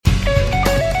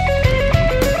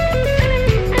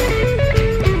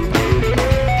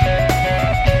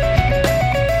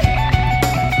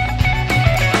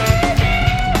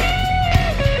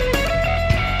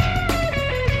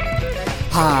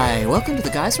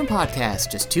Guys from Podcast,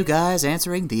 just two guys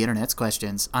answering the internet's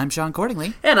questions. I'm Sean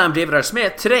Cordingley. And I'm David R.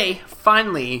 Smith. Today,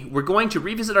 finally, we're going to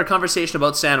revisit our conversation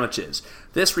about sandwiches.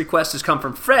 This request has come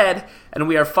from Fred, and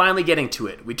we are finally getting to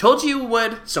it. We told you we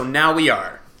would, so now we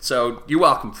are. So, you're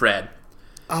welcome, Fred.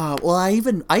 Well, I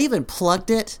even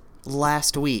plugged it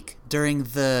last week during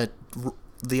the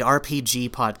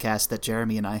RPG podcast that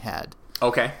Jeremy and I had.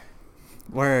 Okay.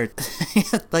 Where,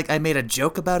 I made a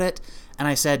joke about it, and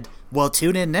I said, well,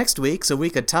 tune in next week so we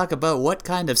could talk about what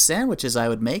kind of sandwiches I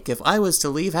would make if I was to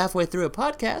leave halfway through a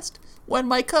podcast when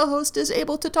my co-host is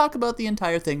able to talk about the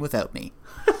entire thing without me.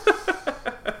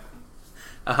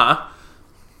 Uh-huh.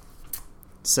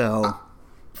 So...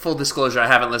 full disclosure, I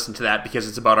haven't listened to that because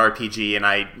it's about RPG and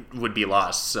I would be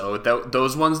lost. So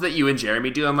those ones that you and Jeremy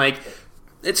do, I'm like,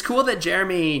 it's cool that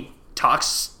Jeremy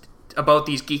talks about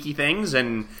these geeky things,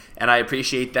 and I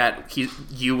appreciate that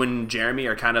you and Jeremy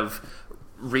are kind of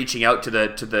reaching out to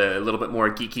the little bit more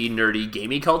geeky, nerdy,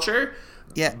 gamey culture.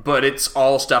 Yeah. But it's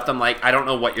all stuff I'm like, I don't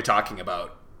know what you're talking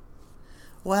about.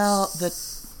 Well,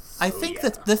 I think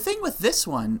that the thing with this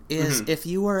one is if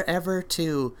you were ever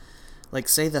to, like,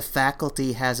 say the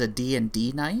faculty has a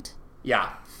D&D night.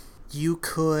 Yeah. You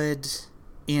could,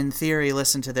 in theory,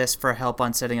 listen to this for help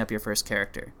on setting up your first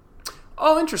character.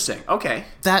 Oh, interesting. Okay.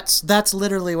 That's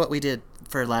literally what we did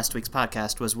for last week's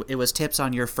podcast. It was tips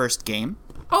on your first game.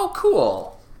 Oh,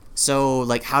 cool. So,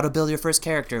 like, how to build your first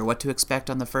character, what to expect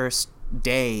on the first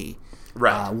day,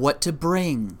 right? What to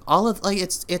bring, all of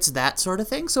it's that sort of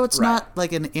thing. So it's not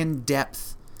like an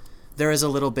in-depth. There is a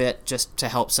little bit just to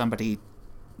help somebody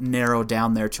narrow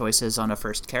down their choices on a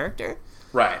first character,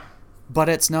 right? But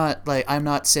it's not like I'm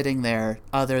not sitting there,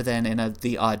 other than in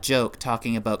the odd joke,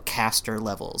 talking about caster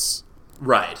levels.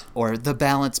 Right. Or the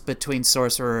balance between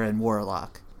sorcerer and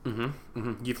warlock.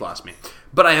 You've lost me.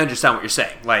 But I understand what you're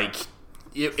saying. Like,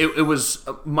 it was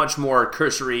a much more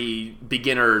cursory,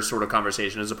 beginner sort of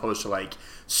conversation as opposed to, like,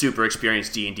 super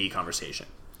experienced D&D conversation.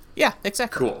 Yeah,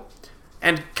 exactly. Cool.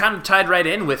 And kind of tied right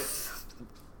in with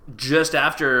just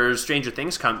after Stranger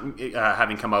Things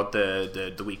having come out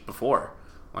the week before.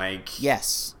 Like,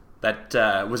 yes. That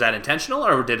was that intentional,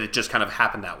 or did it just kind of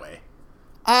happen that way?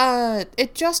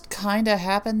 It just kind of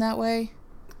happened that way.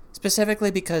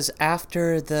 Specifically because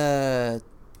after the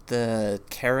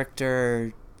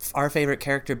character, our favorite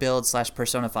character build /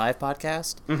 Persona 5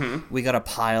 podcast, we got a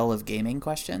pile of gaming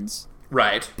questions.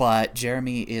 Right. But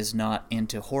Jeremy is not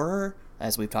into horror,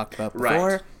 as we've talked about before.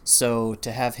 Right. So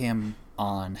to have him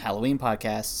on Halloween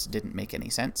podcasts didn't make any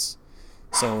sense.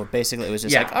 So basically it was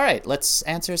just like, all right, let's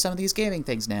answer some of these gaming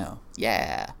things now.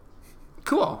 Yeah.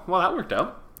 Cool. Well, that worked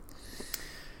out.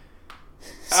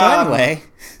 So anyway...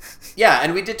 yeah,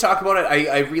 and we did talk about it.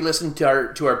 I re-listened to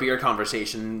our beer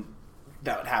conversation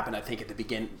that happened, I think, at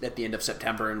the end of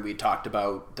September, and we talked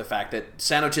about the fact that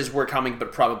sandwiches were coming,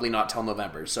 but probably not till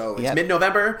November. So it's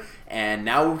mid-November, and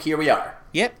now here we are.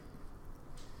 Yep.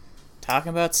 Talking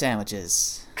about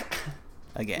sandwiches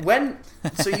again.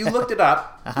 So you looked it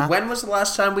up. When was the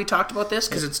last time we talked about this?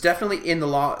 Because it's definitely in the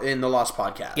Lost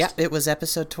podcast. Yeah, it was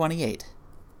episode 28.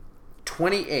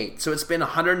 28. So it's been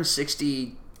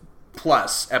 160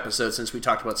 plus episodes since we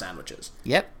talked about sandwiches.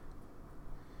 Yep.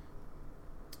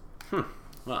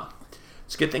 Well,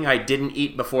 it's a good thing I didn't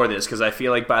eat before this, because I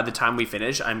feel like by the time we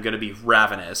finish, I'm going to be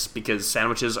ravenous, because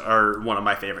sandwiches are one of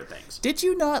my favorite things. Did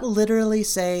you not literally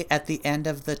say at the end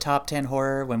of the top 10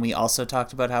 horror, when we also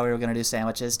talked about how we were going to do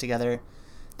sandwiches together,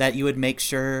 that you would make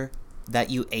sure that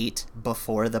you ate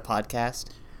before the podcast?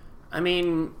 I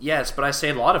mean, yes, but I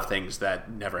say a lot of things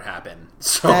that never happen.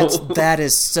 So that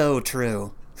is so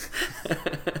true.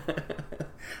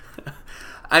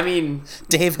 I mean,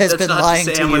 Dave has been lying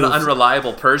to you. I'm an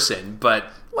unreliable person,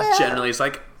 but generally it's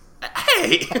like,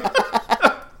 hey.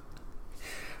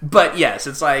 But yes,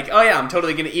 it's like, oh yeah, I'm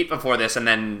totally going to eat before this, and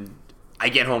then I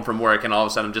get home from work, and all of a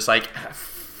sudden I'm just like,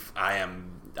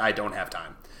 I don't have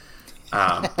time.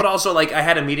 But also, like, I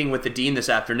had a meeting with the dean this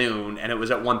afternoon, and it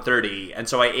was at 1:30, and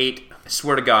so I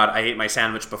swear to God, I ate my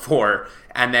sandwich before,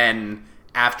 and then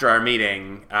after our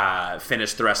meeting,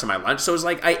 finished the rest of my lunch. So it was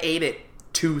like I ate at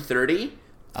 2:30,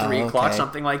 3 o'clock,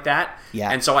 something like that. Yeah.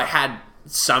 And so I had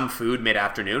some food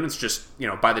mid-afternoon. It's just,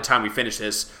 by the time we finish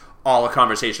this, all the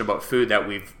conversation about food that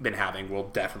we've been having will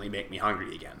definitely make me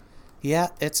hungry again. Yeah,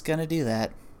 it's going to do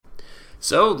that.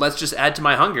 So let's just add to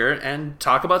my hunger and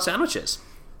talk about sandwiches.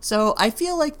 So I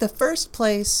feel like the first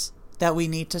place that we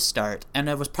need to start, and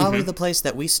it was probably the place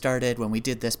that we started when we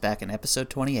did this back in episode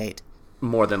 28.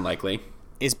 More than likely.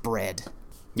 Is bread.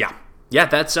 Yeah. Yeah,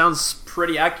 that sounds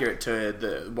pretty accurate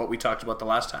to what we talked about the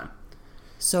last time.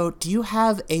 So do you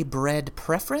have a bread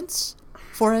preference?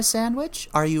 for a sandwich?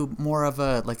 Are you more of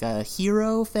a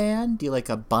hero fan? Do you like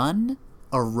a bun,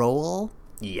 a roll?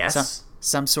 Yes.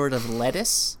 Some sort of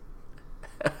lettuce?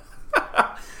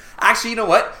 Actually, you know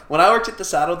what? When I worked at the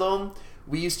Saddle Dome,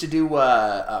 we used to do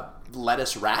a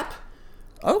lettuce wrap.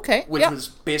 Okay. Which was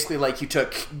basically like you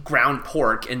took ground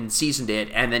pork and seasoned it,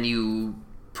 and then you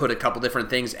put a couple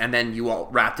different things, and then you all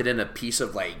wrapped it in a piece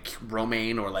of like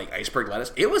romaine or like iceberg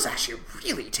lettuce. It was actually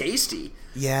really tasty.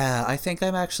 Yeah, I think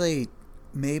I'm actually,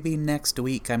 maybe next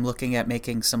week, I'm looking at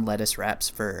making some lettuce wraps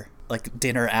for like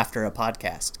dinner after a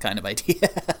podcast kind of idea.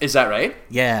 Is that right?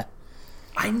 Yeah.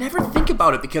 I never think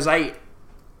about it because I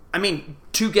mean,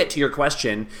 to get to your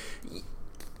question,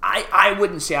 I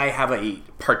wouldn't say I have a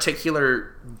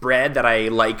particular bread that I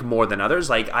like more than others.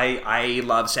 Like, I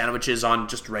love sandwiches on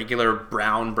just regular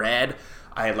brown bread.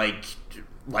 I like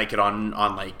it on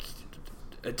like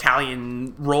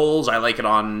Italian rolls. I like it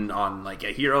on like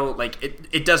a hero. Like,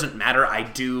 it doesn't matter. I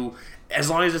do, as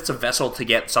long as it's a vessel to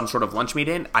get some sort of lunch meat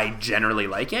in, I generally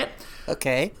like it.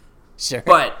 Okay, sure.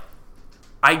 But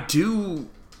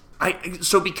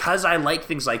so because I like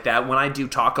things like that, when I do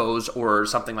tacos or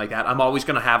something like that, I'm always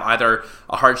going to have either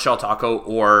a hard shell taco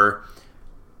or,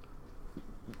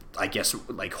 I guess,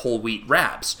 like whole wheat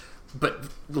wraps. But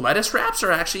lettuce wraps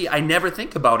are actually, I never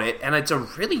think about it, and it's a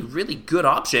really, really good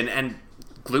option, and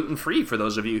gluten-free for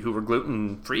those of you who are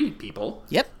gluten-free people.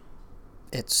 Yep.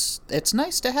 It's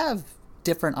nice to have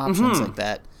different options like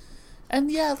that.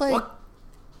 And yeah,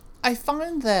 I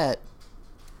find that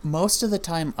most of the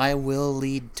time I will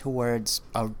lead towards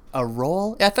a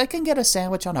roll. If I can get a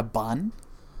sandwich on a bun,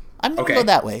 I'm going to go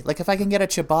that way. Like if I can get a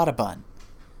ciabatta bun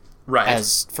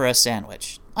as for a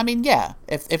sandwich. I mean, yeah,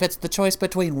 if it's the choice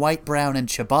between white, brown, and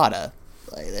ciabatta,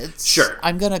 sure,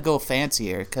 I'm going to go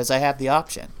fancier because I have the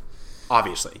option.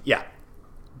 Obviously, yeah.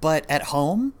 But at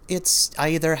home, I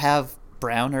either have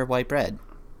brown or white bread.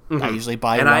 I usually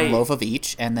buy one loaf of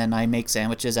each, and then I make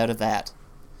sandwiches out of that.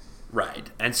 Right.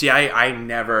 And see, I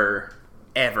never,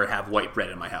 ever have white bread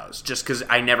in my house, just because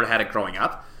I never had it growing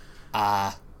up.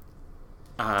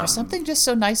 There's something just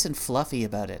so nice and fluffy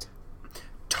about it.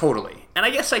 Totally. And I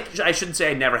guess I shouldn't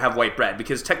say I never have white bread,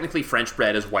 because technically French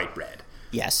bread is white bread.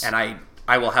 Yes. And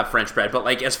I will have French bread, but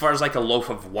like as far as like a loaf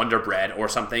of Wonder Bread or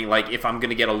something, like if I'm going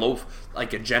to get a loaf,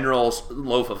 like a general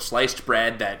loaf of sliced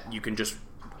bread that you can just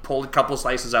pull a couple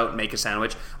slices out and make a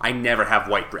sandwich, I never have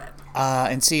white bread.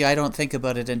 And see, I don't think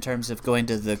about it in terms of going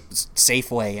to the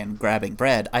Safeway and grabbing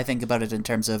bread. I think about it in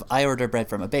terms of I order bread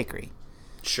from a bakery.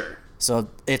 Sure. So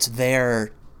it's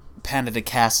their panna di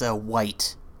casa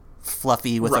white,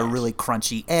 fluffy with a really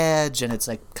crunchy edge, and it's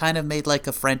like kind of made like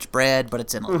a French bread, but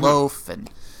it's in a loaf, and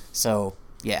so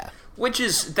yeah.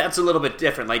 That's a little bit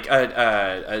different. Like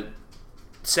a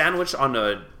sandwich on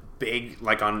a big,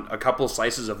 like on a couple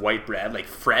slices of white bread, like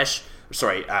fresh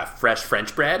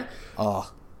French bread.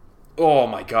 Oh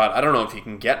my God, I don't know if you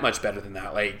can get much better than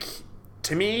that. Like,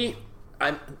 to me,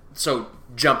 so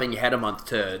jumping ahead a month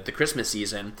to the Christmas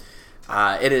season,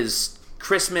 it is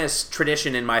Christmas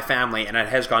tradition in my family, and it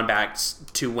has gone back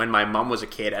to when my mom was a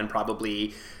kid, and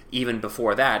probably even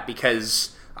before that,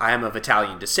 because I am of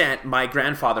Italian descent. My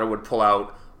grandfather would pull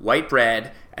out white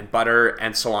bread and butter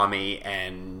and salami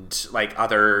and like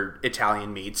other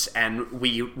Italian meats, and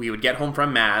we would get home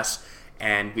from Mass,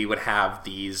 and we would have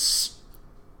these,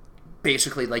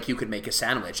 basically like you could make a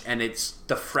sandwich, and it's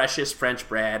the freshest French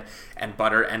bread and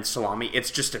butter and salami.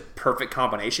 It's just a perfect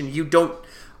combination.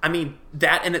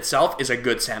 That in itself is a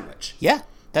good sandwich. Yeah,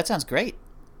 that sounds great.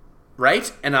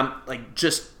 Right? And I'm like,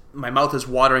 my mouth is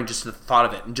watering just the thought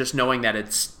of it, and just knowing that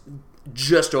it's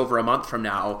just over a month from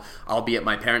now, I'll be at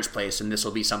my parents' place, and this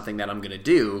will be something that I'm going to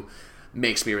do,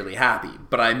 makes me really happy.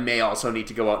 But I may also need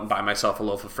to go out and buy myself a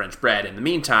loaf of French bread in the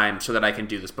meantime so that I can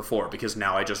do this before, because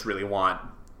now I just really want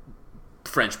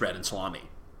French bread and salami.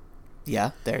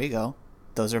 Yeah, there you go.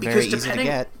 Those are very easy to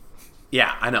get.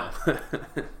 Yeah, I know.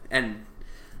 And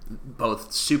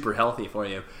both super healthy for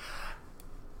you.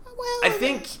 Well, I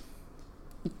think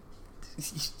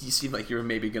you seem like you were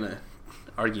maybe going to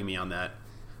argue me on that.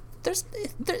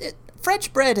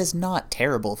 French bread is not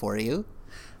terrible for you.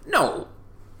 No.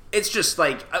 It's just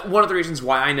like one of the reasons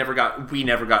why we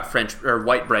never got French or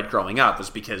white bread growing up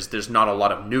was because there's not a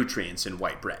lot of nutrients in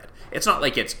white bread. It's not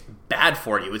like it's bad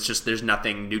for you. It's just there's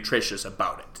nothing nutritious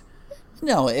about it.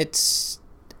 No, it's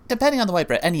depending on the white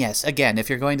bread. And yes, again, if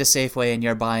you're going to Safeway and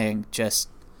you're buying just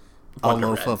a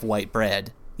loaf of white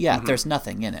bread, there's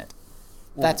nothing in it.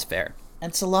 That's fair.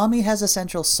 And salami has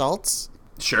essential salts.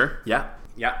 Sure. Yeah.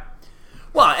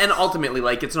 Well, and ultimately,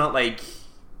 like, it's not like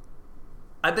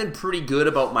I've been pretty good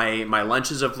about my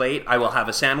lunches of late. I will have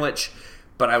a sandwich,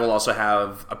 but I will also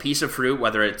have a piece of fruit,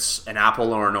 whether it's an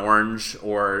apple or an orange,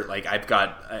 or like I've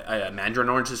got a mandarin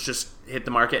orange that's just hit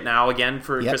the market now again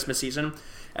for Christmas season.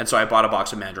 And so I bought a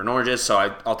box of mandarin oranges,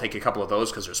 so I'll take a couple of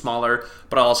those because they're smaller.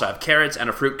 But I'll also have carrots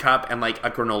and a fruit cup and like a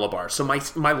granola bar. So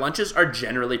my lunches are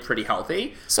generally pretty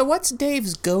healthy. So what's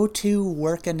Dave's go-to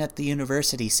working at the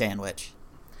university sandwich?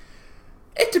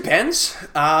 It depends.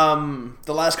 The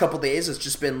last couple days it's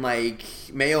just been like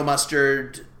mayo,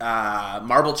 mustard,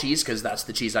 marble cheese, because that's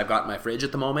the cheese I've got in my fridge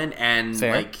at the moment, and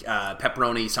like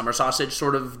pepperoni summer sausage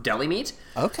sort of deli meat.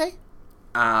 Okay.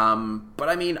 But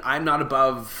I mean, I'm not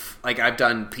above, like, I've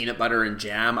done peanut butter and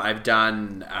jam. I've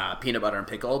done peanut butter and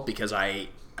pickle, because I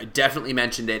definitely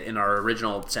mentioned it in our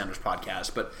original sandwich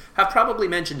podcast, but have probably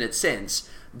mentioned it since,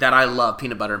 that I love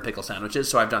peanut butter and pickle sandwiches.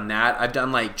 So I've done that. I've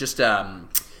done like just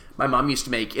my mom used to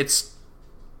make, it's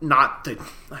not the,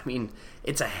 I mean,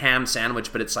 it's a ham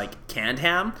sandwich, but it's like canned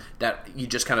ham that you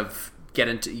just kind of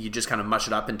you just kind of mush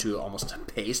it up into almost a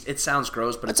paste. It sounds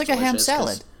gross, but it's like a ham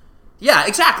salad. Yeah,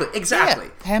 exactly. Yeah,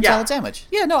 ham salad sandwich.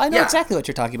 Yeah, no, I know exactly what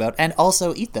you're talking about, and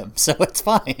also eat them, so it's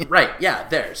fine. Right, yeah,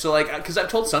 there. So, like, because I've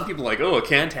told some people, like, oh, a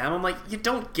canned ham, I'm like, you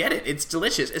don't get it. It's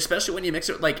delicious, especially when you mix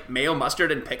it with, like, mayo,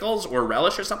 mustard, and pickles, or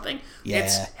relish or something. Yeah.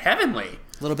 It's heavenly.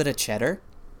 A little bit of cheddar.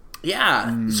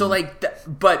 Yeah, so, like,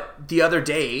 but the other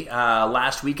day,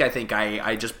 last week, I think,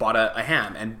 I just bought a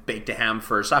ham and baked a ham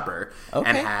for supper,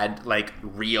 and had, like,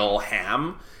 real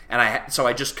ham, and so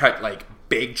I just cut, like,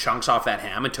 big chunks off that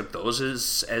ham and took those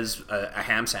as a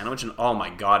ham sandwich, and oh my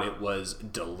god, it was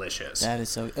delicious. That is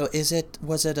so. Oh,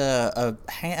 was it a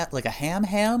ham, like a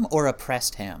ham or a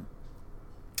pressed ham?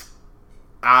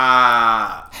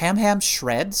 Ham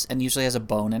shreds and usually has a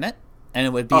bone in it, and it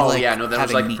would be that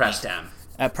was like pressed ham.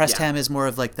 Pressed ham is more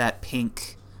of like that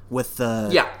pink with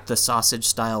the sausage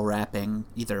style wrapping,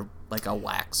 either like a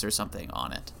wax or something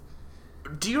on it.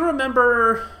 Do you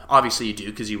remember, obviously you do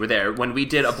because you were there, when we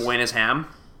did a Buena's ham?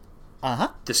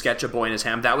 The sketch of Buena's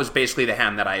ham? That was basically the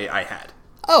ham that I had.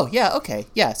 Oh, yeah, okay.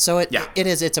 Yeah, so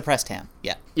it's a pressed ham.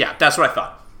 Yeah. Yeah, that's what I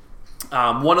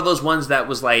thought. One of those ones that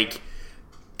was like,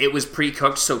 it was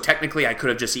pre-cooked, so technically I could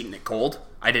have just eaten it cold.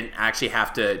 I didn't actually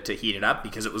have to heat it up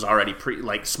because it was already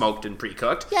smoked and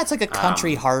pre-cooked. Yeah, it's like a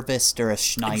Country Harvest or a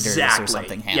Schneider's or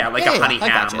something ham. Yeah, like a honey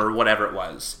ham or whatever it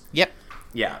was. Yep.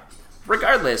 Yeah.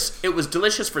 Regardless, it was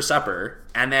delicious for supper,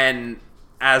 and then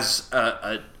as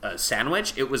a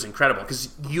sandwich, it was incredible,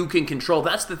 because you can control,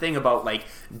 that's the thing about, like,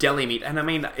 deli meat, and I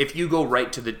mean, if you go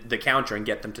right to the counter and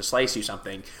get them to slice you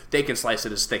something, they can slice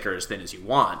it as thick or as thin as you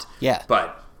want. Yeah.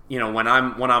 But, you know, when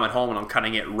I'm at home and I'm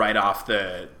cutting it right off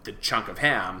the chunk of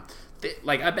ham,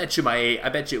 I bet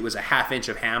you it was a half inch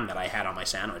of ham that I had on my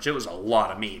sandwich. It was a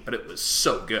lot of meat, but it was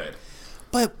so good.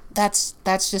 But that's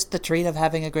just the treat of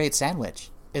having a great sandwich.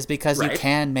 Is because you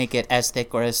can make it as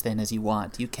thick or as thin as you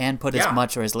want. You can put as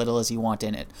much or as little as you want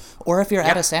in it. Or if you're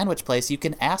at a sandwich place, you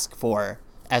can ask for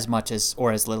as much as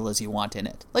or as little as you want in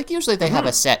it. Like, usually they have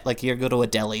a set, like, you go to a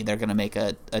deli, they're going to make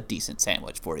a decent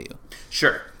sandwich for you.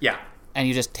 Sure, yeah. And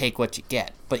you just take what you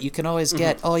get. But you can always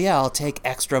get, I'll take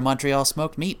extra Montreal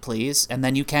smoked meat, please. And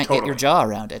then you can't get your jaw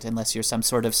around it unless you're some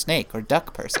sort of snake or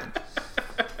duck person.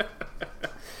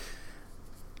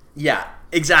 Yeah.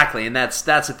 Exactly, and that's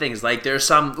the thing. Is like, there's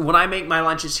some, when I make my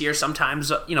lunches here,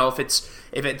 sometimes, you know, if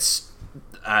it's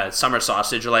summer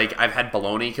sausage, or like I've had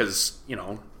bologna, because, you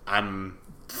know, I'm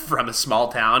from a small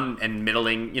town and middle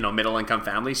income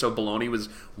family, so bologna was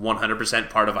 100%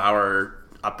 part of our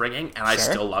upbringing, and I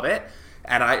still love it.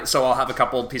 And so I'll have a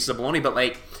couple pieces of bologna, but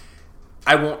like,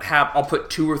 I'll put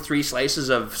 2 or 3 slices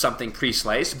of something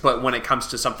pre-sliced, but when it comes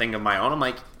to something of my own, I'm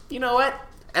like, you know what?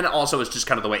 And it also was just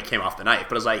kind of the way it came off the knife.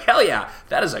 But I was like, hell yeah,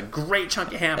 that is a great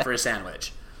chunk of ham for a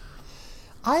sandwich.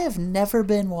 I have never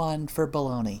been one for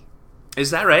bologna.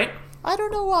 Is that right? I don't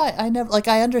know why.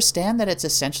 I understand that it's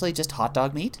essentially just hot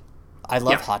dog meat. I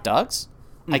love hot dogs.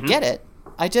 I get it.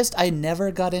 I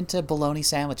never got into bologna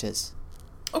sandwiches.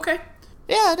 Okay.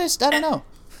 Yeah, I don't know.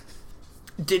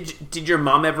 Did your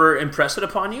mom ever impress it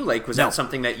upon you? Like, was that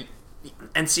something that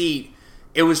and see,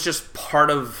 it was just part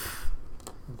of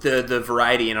the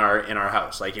variety in our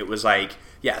house. Like, it was like,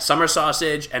 summer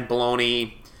sausage and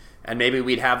bologna, and maybe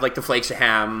we'd have like the flakes of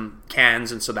ham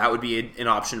cans, and so that would be an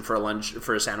option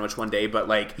for a sandwich one day. But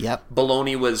like,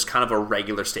 bologna was kind of a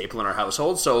regular staple in our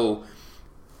household, so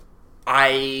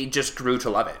I just grew to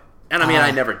love it. And I mean,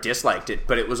 I never disliked it,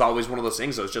 but it was always one of those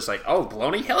things that was just like, oh,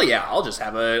 bologna, hell yeah, I'll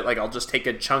just take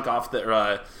a chunk off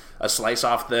a slice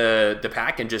off the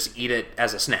pack and just eat it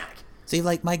as a snack. See,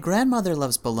 like, my grandmother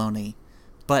loves bologna,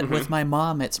 but with my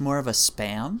mom, it's more of a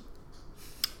Spam.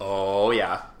 Oh,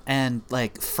 yeah. And,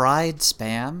 like, fried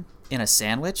Spam in a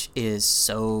sandwich is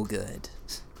so good.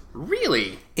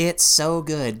 Really? It's so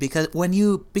good because when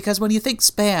you think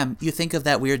Spam, you think of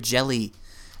that weird jelly,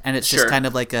 and it's just kind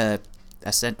of like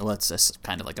it's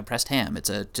kind of like a pressed ham. It's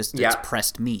it's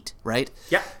pressed meat, right?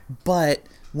 Yeah. But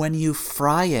when you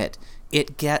fry it,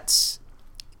 it gets,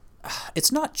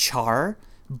 it's not char,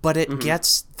 but it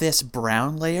gets this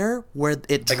brown layer where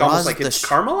it draws almost like it's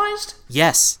caramelized?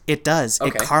 Yes, it does. Okay.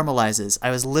 It caramelizes.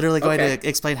 I was literally going to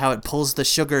explain how it pulls the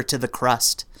sugar to the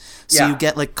crust. So you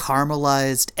get like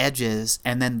caramelized edges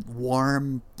and then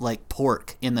warm like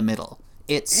pork in the middle.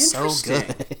 It's so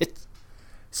good.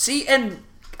 See, and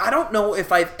I don't know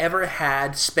if I've ever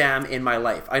had Spam in my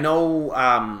life. I know,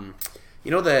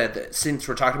 the since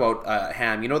we're talking about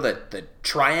ham, the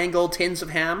triangle tins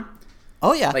of ham.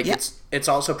 Oh yeah, like it's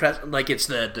also like it's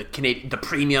the Canadian, the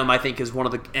premium. I think is one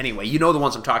of the the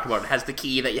ones I'm talking about. It has the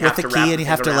key that you have to wrap and you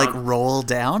have to like roll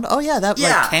down. Oh yeah, like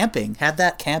camping had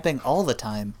that camping all the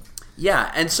time.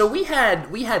 Yeah, and so we had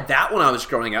that when I was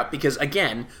growing up because,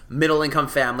 again, middle-income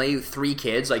family, 3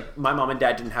 kids. Like, my mom and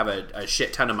dad didn't have a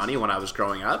shit ton of money when I was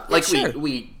growing up. Like,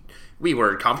 we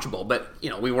were comfortable, but,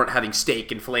 we weren't having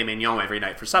steak and filet mignon every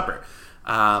night for supper.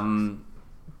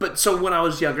 But so when I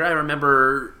was younger, I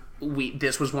remember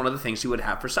this was one of the things we would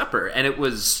have for supper, and it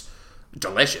was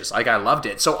delicious. Like, I loved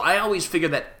it. So I always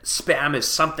figured that Spam is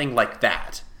something like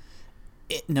that.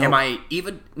 Am I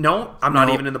even... No? I'm not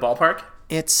even in the ballpark?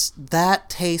 That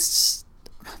tastes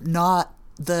not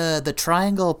the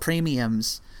triangle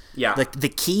premiums. Yeah. The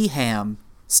key ham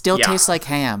still tastes like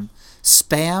ham.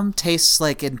 Spam tastes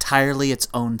like entirely its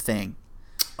own thing.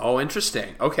 Oh,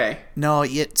 interesting. Okay. No,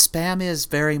 Spam is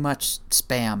very much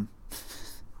Spam.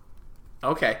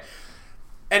 Okay.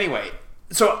 Anyway,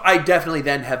 so I definitely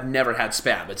then have never had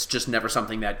Spam. It's just never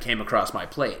something that came across my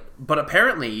plate. But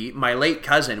apparently, my late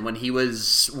cousin, when he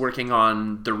was working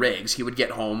on the rigs, he would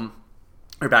get home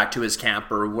or back to his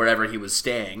camp or wherever he was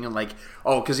staying, and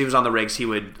because he was on the rigs, he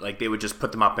would they would just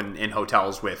put them up in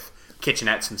hotels with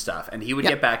kitchenettes and stuff, and he would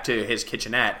get back to his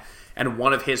kitchenette, and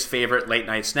one of his favorite late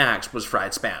night snacks was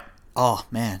fried Spam. Oh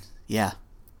man, yeah.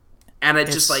 And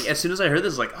it's just as soon as I heard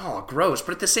this, oh, gross.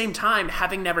 But at the same time,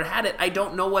 having never had it, I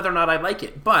don't know whether or not I like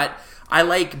it. But I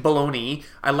like bologna.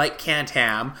 I like canned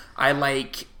ham. I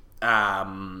like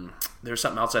there's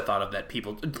something else I thought of that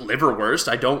people... Liverwurst.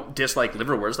 I don't dislike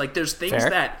liverwurst. Like, there's things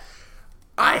that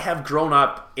I have grown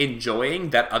up enjoying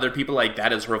that other people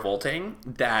that is revolting,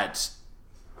 that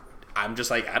I'm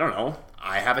just I don't know.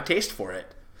 I have a taste for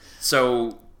it.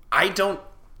 So, I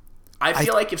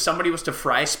feel like if somebody was to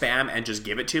fry Spam and just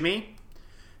give it to me,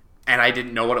 and I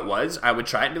didn't know what it was, I would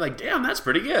try it and be like, damn, that's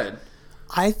pretty good.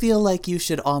 I feel like you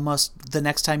should almost, the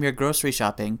next time you're grocery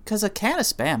shopping, because a can of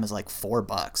Spam is like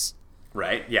 $4.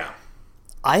 Right, yeah.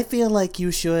 I feel like you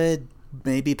should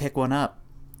maybe pick one up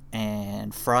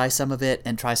and fry some of it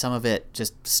and try some of it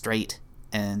just straight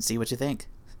and see what you think.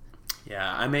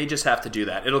 Yeah, I may just have to do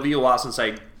that. It'll be a while since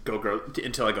I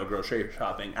until I go grocery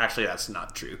shopping. Actually, that's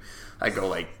not true. I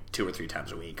go 2 or 3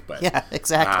 times a week. But yeah,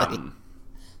 exactly.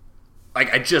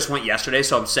 I just went yesterday,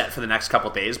 so I'm set for the next couple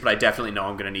days. But I definitely know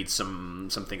I'm going to need some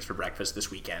things for breakfast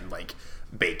this weekend, like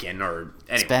bacon or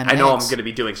anyway. I know I'm going to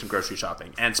be doing some grocery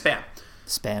shopping and Spam.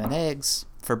 Spam and eggs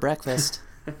for breakfast.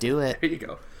 Do it. There you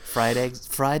go. Fried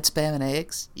Spam and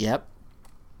eggs. Yep.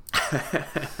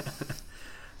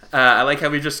 I like how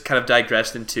we just kind of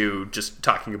digressed into just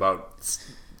talking about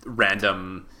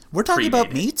random. We're talking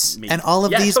about meats, and all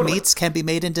of these meats can be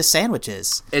made into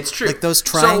sandwiches. It's true. Like those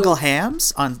triangle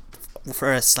hams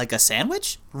for a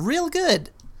sandwich, real good.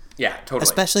 Yeah, totally.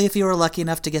 Especially if you were lucky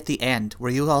enough to get the end. Were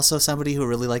you also somebody who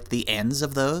really liked the ends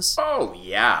of those? Oh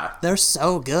yeah, they're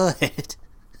so good.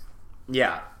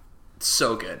 Yeah,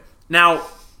 so good. Now,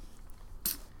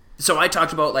 so I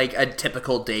talked about a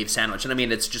typical Dave sandwich, and I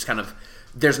mean it's just kind of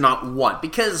there's not one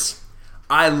because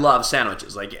I love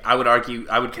sandwiches. I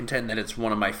would contend that it's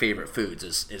one of my favorite foods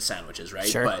is sandwiches, right?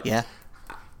 Sure. But yeah.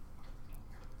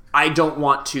 I don't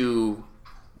want to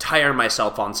tire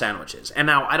myself on sandwiches. And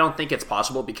now I don't think it's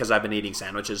possible because I've been eating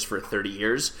sandwiches for 30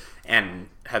 years and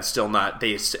have still not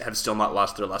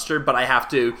lost their luster, but I have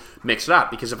to mix it up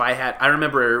because I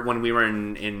remember when we were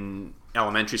in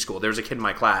elementary school, there was a kid in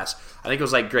my class, I think it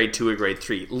was grade 2 or grade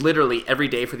 3, literally every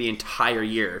day for the entire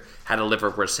year had a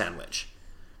liverwurst sandwich.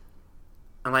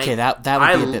 Okay, that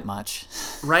would be a bit much.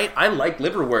 Right? I like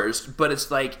liverwurst, but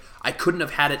it's I couldn't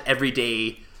have had it every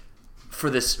day for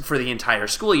the entire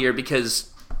school year because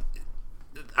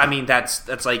I mean that's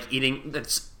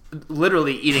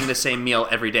literally eating the same meal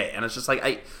every day, and it's just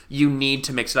you need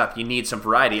to mix it up. You need some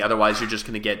variety, otherwise you're just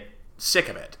going to get sick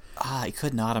of it. I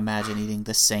could not imagine eating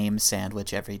the same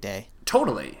sandwich every day.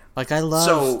 Totally. Like, I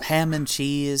love ham and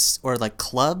cheese or, like,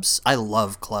 clubs. I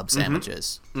love club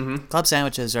sandwiches. Mm-hmm. Club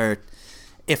sandwiches are...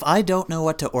 If I don't know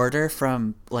what to order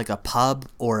from, like, a pub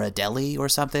or a deli or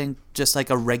something, just like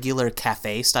a regular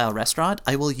cafe-style restaurant,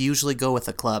 I will usually go with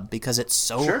a club because it's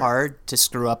so hard to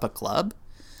screw up a club.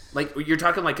 Like, you're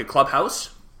talking like a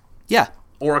clubhouse? Yeah.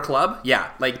 Or a club?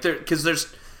 Yeah. Like, because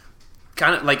there's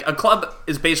kind of, like, a club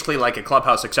is basically like a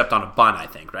clubhouse except on a bun, I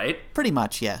think, right? Pretty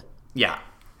much, yeah. Yeah.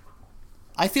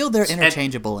 I feel they're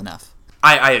interchangeable enough.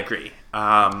 I agree.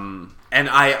 And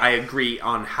I agree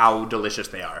on how delicious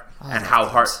they are and how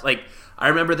hard. Like, I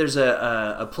remember there's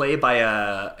a play by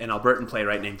an Albertan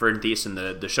playwright named Vern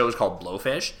Thiessen. The show is called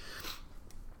Blowfish.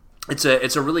 It's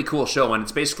a really cool show, and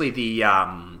it's basically the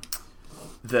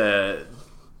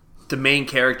main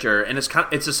character, and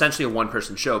it's essentially a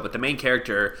one-person show, but the main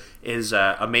character is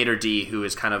a maitre d' who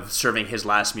is kind of serving his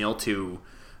last meal to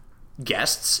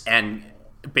guests, and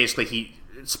basically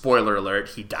spoiler alert,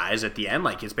 he dies at the end.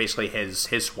 Like, it's basically his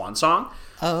swan song.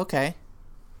 Oh, okay.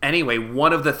 Anyway,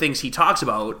 one of the things he talks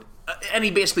about, and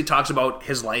he basically talks about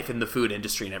his life in the food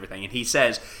industry and everything, and he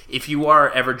says, if you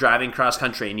are ever driving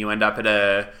cross-country and you end up at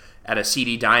a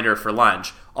seedy diner for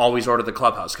lunch, always order the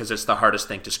clubhouse, because it's the hardest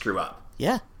thing to screw up.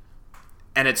 Yeah.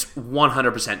 And it's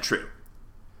 100% true.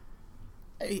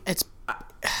 It's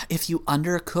if you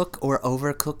undercook or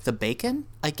overcook the bacon,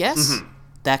 I guess,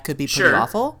 that could be pretty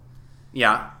awful.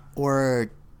 Yeah.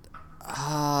 Or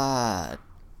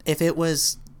if it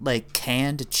was like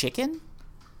canned chicken?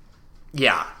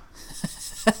 Yeah.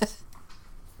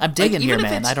 I'm digging here,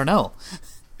 man. I don't know.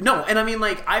 No, and I mean,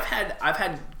 like, I've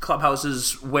had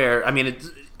clubhouses where, I mean,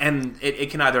 it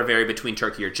can either vary between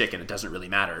turkey or chicken. It doesn't really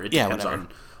matter. It depends on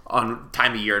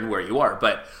time of year and where you are.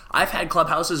 But I've had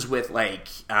clubhouses with, like,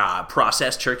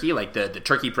 processed turkey, like the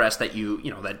turkey breast that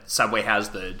that Subway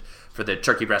has for the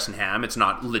turkey breast and ham. It's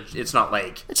not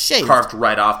like it's carved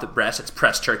right off the breast. It's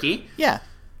pressed turkey. Yeah.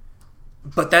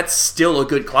 But that's still a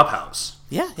good clubhouse.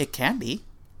 Yeah, it can be.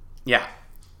 Yeah.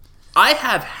 I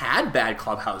have had bad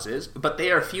clubhouses, but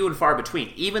they are few and far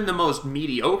between. Even the most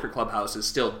mediocre clubhouse is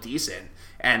still decent.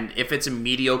 And if it's a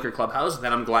mediocre clubhouse,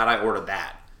 then I'm glad I ordered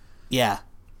that. Yeah.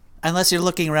 Unless you're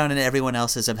looking around and everyone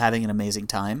else is having an amazing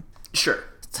time. Sure.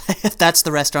 That's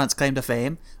the restaurant's claim to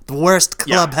fame. The worst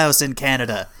clubhouse in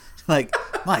Canada. Like,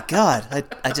 my God,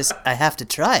 I have to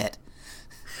try it.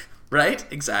 Right?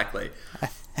 Exactly.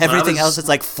 Everything else is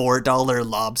like $4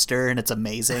 lobster, and it's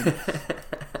amazing.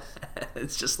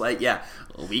 It's just like,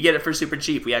 we get it for super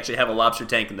cheap. We actually have a lobster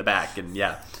tank in the back, and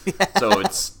so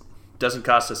it doesn't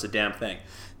cost us a damn thing.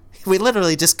 We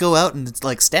literally just go out and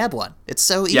like stab one. It's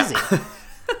so easy. Yeah.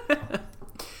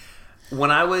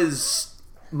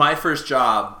 My first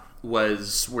job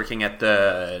was working at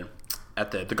the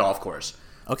golf course.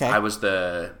 Okay. I was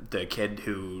the kid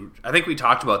who, I think we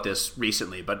talked about this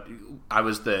recently, but I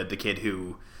was the kid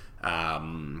who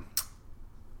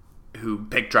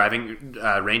picked driving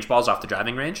range balls off the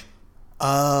driving range.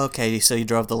 Oh, okay. So you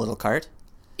drove the little cart?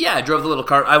 Yeah, I drove the little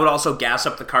cart. I would also gas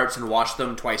up the carts and wash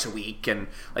them twice a week, and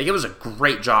like it was a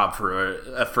great job for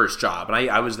a first job. And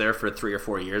I was there for 3 or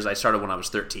 4 years. I started when I was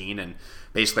 13, and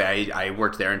basically I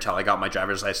worked there until I got my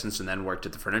driver's license, and then worked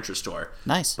at the furniture store.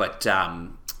 Nice. But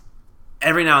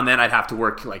every now and then I'd have to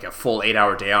work like a full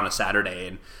 8-hour day on a Saturday,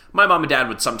 and my mom and dad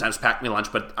would sometimes pack me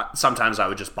lunch, but sometimes I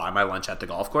would just buy my lunch at the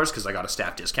golf course because I got a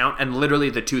staff discount. And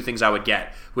literally the two things I would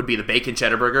get would be the bacon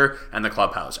cheddar burger and the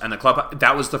clubhouse. And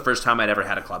that was the first time I'd ever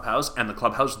had a clubhouse, and the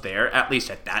clubhouse there, at least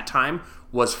at that time,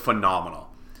 was phenomenal.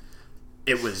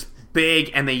 It was big,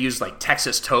 and they used like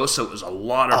Texas toast, so it was a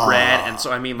lot of bread. And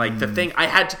so I mean, like the thing I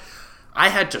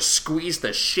had to squeeze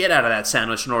the shit out of that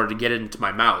sandwich in order to get it into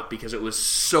my mouth because it was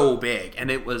so big,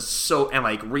 and it was and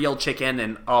like real chicken,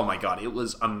 and oh my God, it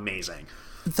was amazing.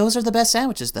 Those are the best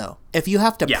sandwiches, though. If you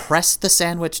have to press the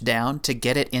sandwich down to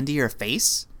get it into your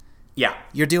face,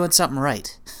 you're doing something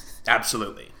right.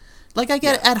 Absolutely. Like I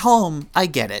get it at home, I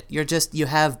get it. You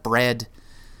have bread,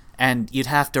 and you'd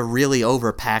have to really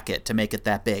overpack it to make it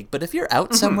that big. But if you're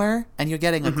out somewhere and you're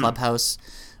getting a clubhouse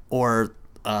or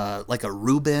like a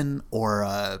Reuben or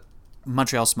a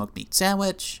Montreal smoked meat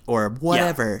sandwich or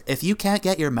whatever, if you can't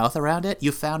get your mouth around it,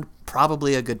 you found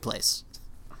probably a good place.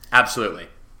 Absolutely.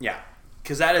 Yeah.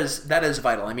 Because that is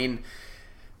vital. I mean,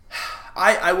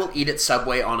 I will eat at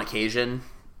Subway on occasion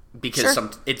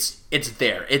because it's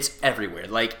there. It's everywhere.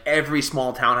 Like every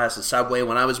small town has a Subway.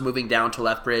 When I was moving down to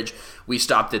Lethbridge, we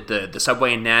stopped at the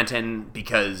Subway in Nanton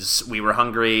because we were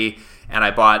hungry, and I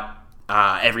bought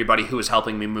everybody who was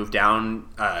helping me move down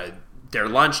their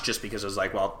lunch just because I was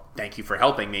like, well, thank you for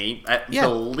helping me. The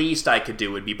least I could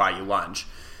do would be buy you lunch.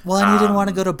 Well, and you didn't want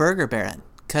to go to Burger Baron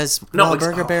Because No, while it's-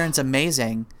 Burger oh. Baron's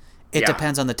amazing, it Yeah.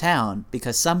 depends on the town,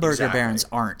 because some Burger Exactly. Barons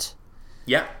aren't.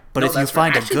 Yeah. But No, if you that's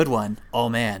find right. a good one, oh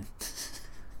man.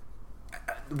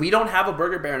 We don't have a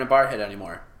Burger Baron in Barhead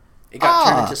anymore. It got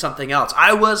turned into something else.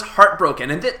 I was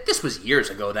heartbroken, and this was years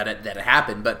ago that it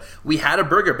happened. But we had a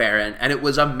Burger Baron, and it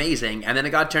was amazing. And then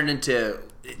it got turned into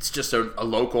it's just a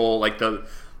local, like the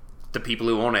people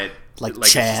who own it, Like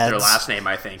it's just their Chad's. last name.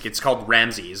 I think it's called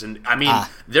Ramsey's, and I mean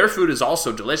their food is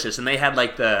also delicious. And they had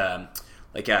like a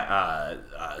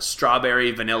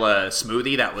strawberry vanilla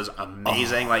smoothie that was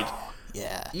amazing.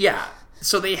 Yeah.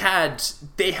 So they had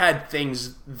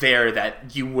things there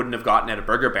that you wouldn't have gotten at a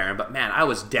Burger Baron, but man, I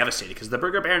was devastated because the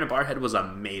Burger Baron at Barhead was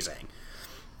amazing.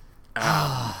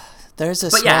 There's a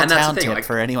But small yeah, and that's town the thing, tip like-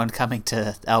 for anyone coming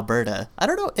to Alberta. I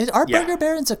don't know. Are Yeah. Burger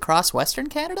Barons across Western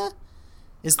Canada? Or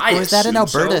is I that an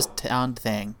assume Alberta so. town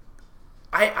thing?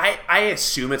 I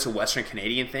assume it's a Western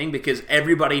Canadian thing because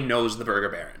everybody knows the Burger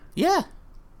Baron. Yeah.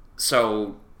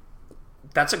 So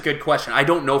that's a good question. I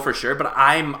don't know for sure, but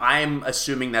I'm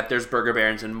assuming that there's Burger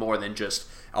Barons in more than just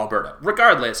Alberta.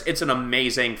 Regardless, it's an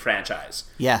amazing franchise.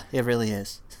 Yeah, it really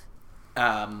is.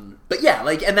 But yeah,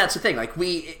 and that's the thing.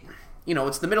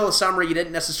 It's the middle of summer. You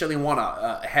didn't necessarily want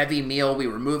a heavy meal. We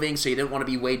were moving, so you didn't want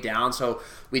to be weighed down. So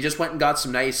we just went and got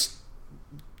some nice,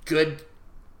 good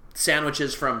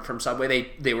sandwiches from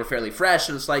Subway. They were fairly fresh,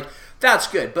 and it's like, that's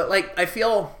good. But I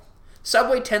feel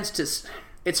Subway tends to.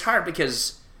 It's hard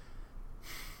because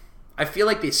I feel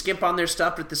like they skimp on their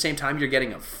stuff, but at the same time, you're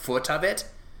getting a foot of it.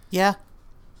 Yeah.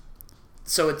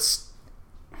 So it's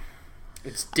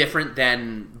different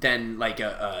than like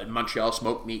a Montreal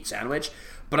smoked meat sandwich.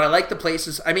 But I like the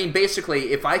places. I mean,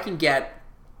 basically, if I can get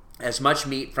as much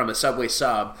meat from a Subway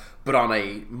sub, but on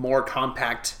a more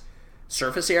compact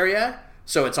surface area,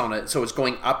 so it's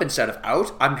going up instead of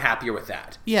out, I'm happier with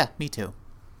that. Yeah, me too.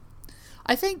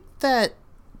 I think that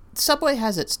Subway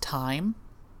has its time,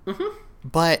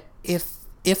 but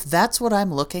if that's what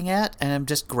I'm looking at and I'm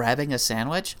just grabbing a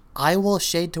sandwich, I will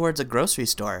shade towards a grocery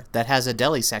store that has a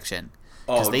deli section.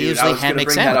 Because they usually hand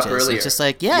make sandwiches. It's just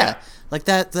like, like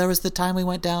that. There was the time we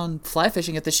went down fly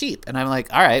fishing at the Sheep, and I'm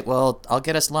like, all right, well, I'll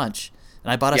get us lunch.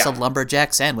 And I bought us a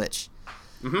lumberjack sandwich.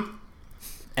 Mm-hmm.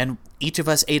 And each of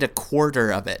us ate a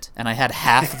quarter of it, and I had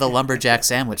half the lumberjack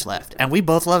sandwich left. And we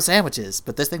both love sandwiches,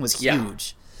 but this thing was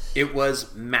huge. It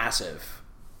was massive.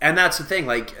 And that's the thing,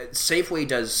 Safeway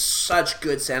does such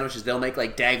good sandwiches. They'll make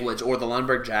Dagwoods or the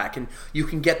lumberjack, and you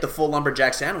can get the full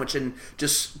lumberjack sandwich and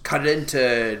just cut it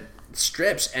into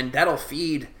strips, and that'll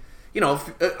feed.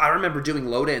 I remember doing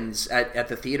load-ins at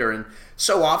the theater, and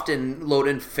so often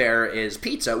load-in fare is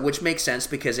pizza, which makes sense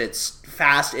because it's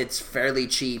fast, it's fairly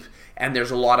cheap, and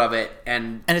there's a lot of it,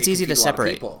 and it's easy to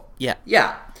separate.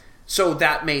 Yeah. So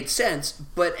that made sense,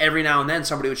 but every now and then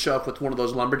somebody would show up with one of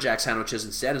those lumberjack sandwiches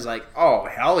instead. It's like, oh,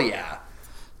 hell yeah.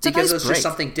 Because it's just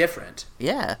something different.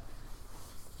 Yeah.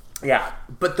 Yeah,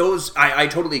 but those, I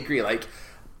totally agree.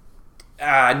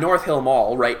 North Hill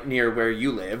Mall, right near where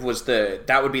you live,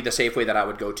 that would be the Safeway that I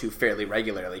would go to fairly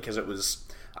regularly because it was,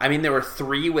 there were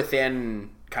 3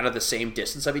 within kind of the same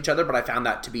distance of each other, but I found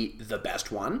that to be the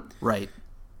best one. Right.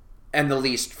 And the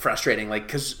least frustrating,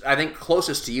 because I think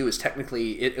closest to you is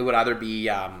technically, it would either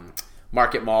be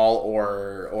Market Mall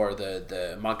or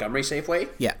the Montgomery Safeway.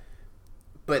 Yeah.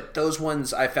 But those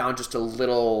ones I found just a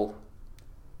little,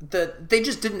 they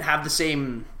just didn't have the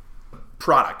same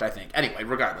product, I think. Anyway,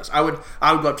 regardless, I would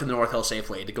go up to the North Hill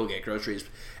Safeway to go get groceries,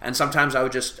 and sometimes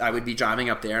I would be driving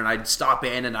up there and I'd stop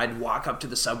in and I'd walk up to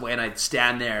the Subway and I'd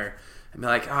stand there and be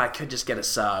like, oh, I could just get a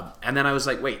sub. And then I was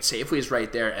like, wait, Safeway's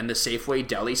right there, and the Safeway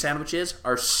deli sandwiches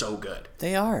are so good.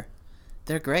 They are.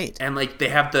 They're great. And they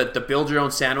have the build your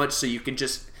own sandwich, so you can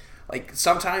just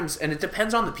sometimes, and it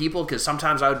depends on the people, because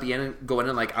sometimes I would go in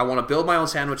and I want to build my own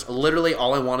sandwich. Literally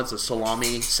all I want is a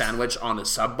salami sandwich on a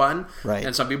sub bun. Right.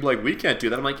 And some people are like, we can't do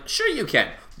that. I'm like, sure you can.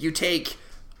 You take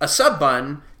a sub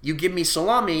bun, you give me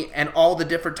salami and all the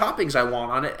different toppings I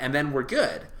want on it, and then we're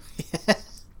good.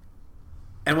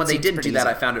 And when they didn't do that,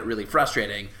 I found it really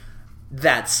frustrating.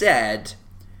 That said,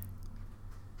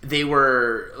 they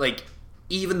were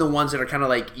even the ones that are kind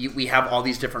of we have all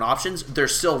these different options, they're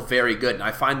still very good. And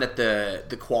I find that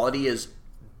the quality is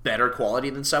better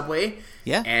quality than Subway.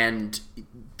 Yeah. And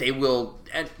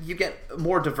you get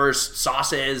more diverse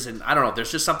sauces, and I don't know,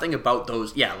 there's just something about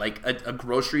those. Yeah, a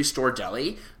grocery store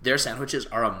deli, their sandwiches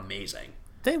are amazing.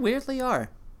 They weirdly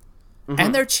are. Mm-hmm.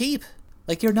 And they're cheap.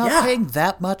 You're not paying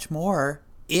that much more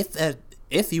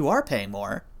if you are paying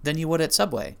more than you would at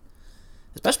Subway.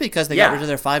 Especially because they got rid of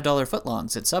their $5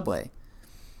 footlongs at Subway.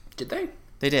 Did they?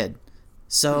 They did.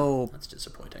 So that's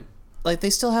disappointing. They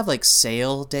still have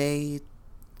sale day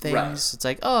things. Right. It's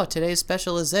like, oh, today's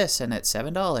special is this, and it's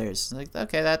 $7. Like,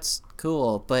 okay, that's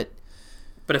cool, but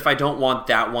if I don't want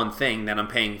that one thing, then I'm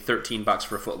paying $13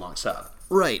 for a foot-long sub.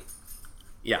 right.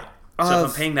 Yeah. So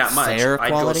if I'm paying that much, I'd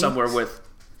go somewhere with...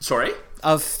 Sorry?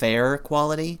 Of fair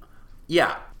quality.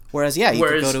 Yeah. Whereas, yeah, you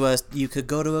could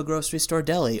go to a grocery store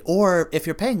deli, or if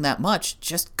you're paying that much,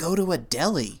 just go to a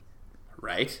deli.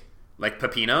 Right? Like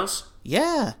Pepinos?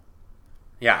 Yeah.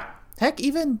 Yeah. Heck,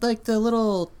 even like the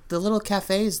little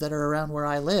cafes that are around where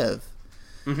I live.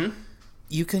 Mm-hmm.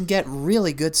 You can get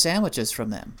really good sandwiches from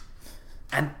them.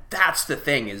 And that's the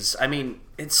thing is, I mean,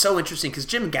 it's so interesting because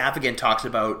Jim Gaffigan talks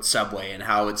about Subway and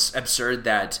how it's absurd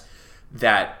that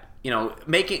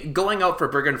going out for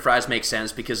burger and fries makes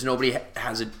sense because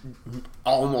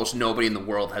almost nobody in the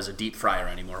world has a deep fryer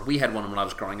anymore. We had one when I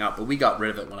was growing up, but we got rid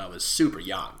of it when I was super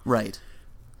young. Right.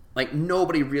 Like,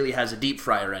 nobody really has a deep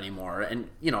fryer anymore. And,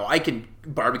 I can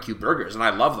barbecue burgers and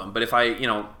I love them, but if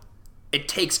it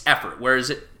takes effort. Whereas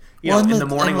in the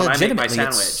morning when I make my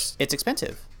sandwich, it's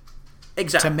expensive.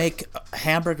 Exactly. To make a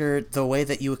hamburger the way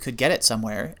that you could get it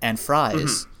somewhere and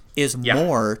fries is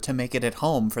more to make it at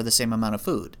home for the same amount of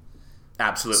food.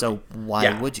 Absolutely. So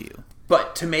why would you?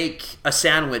 But to make a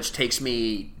sandwich takes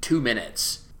me 2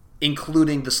 minutes,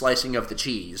 including the slicing of the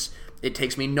cheese. It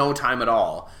takes me no time at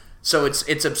all. So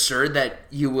it's absurd that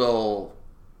you will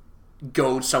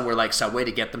go somewhere like Subway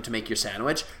to get them to make your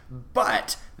sandwich.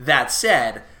 But that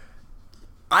said,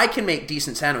 I can make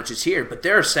decent sandwiches here, but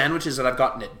there are sandwiches that I've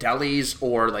gotten at delis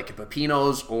or like at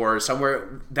Pepinos or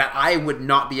somewhere that I would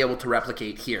not be able to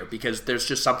replicate here because there's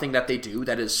just something that they do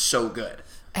that is so good.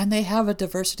 And they have a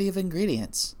diversity of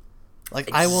ingredients. Like,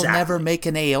 Exactly. I will never make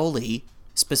an aioli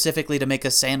specifically to make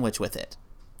a sandwich with it.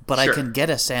 But Sure. I can get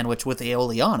a sandwich with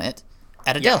aioli on it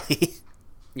at a deli.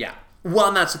 Yeah. Well,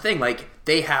 and that's the thing. Like,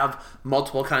 they have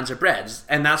multiple kinds of breads.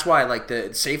 And that's why I like the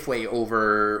Safeway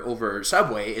over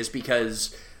Subway is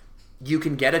because you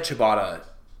can get a ciabatta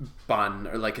bun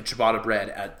or like a ciabatta bread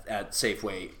at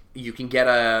Safeway. You can get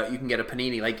a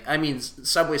panini. Like, I mean,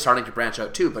 Subway's starting to branch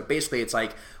out too, but basically it's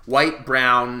like white,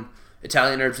 brown,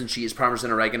 Italian herbs and cheese,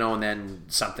 Parmesan oregano, and then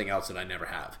something else that I never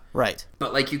have. Right.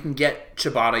 But like you can get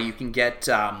ciabatta, you can get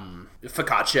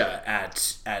focaccia at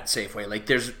Safeway. Like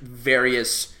there's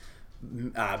various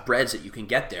breads that you can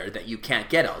get there that you can't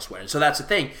get elsewhere. And so that's the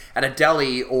thing. At a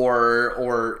deli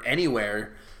or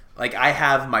anywhere, like I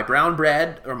have my brown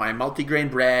bread or my multigrain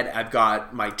bread. I've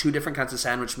got my 2 different kinds of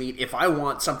sandwich meat. If I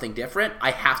want something different,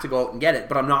 I have to go out and get it.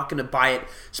 But I'm not going to buy it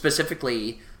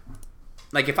specifically.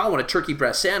 Like if I want a turkey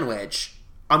breast sandwich,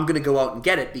 I'm going to go out and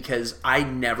get it because I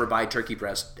never buy turkey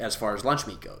breast as far as lunch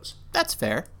meat goes. That's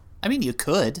fair. I mean, you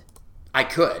could. I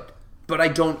could, but I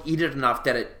don't eat it enough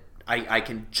that I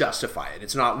can justify it.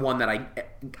 It's not one that I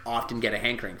often get a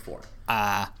hankering for.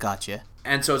 Gotcha.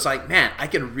 And so it's like, man, I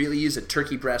could really use a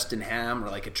turkey breast and ham or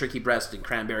like a turkey breast and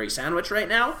cranberry sandwich right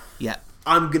now. Yeah.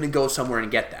 I'm going to go somewhere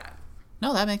and get that.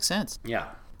 No, that makes sense. Yeah.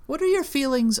 What are your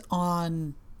feelings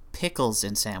on pickles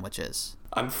in sandwiches?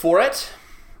 I'm for it,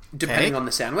 depending on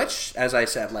the sandwich. As I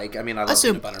said, like, I mean, I love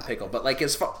peanut butter and pickle, but like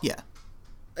as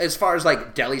far as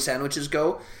like deli sandwiches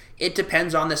go, it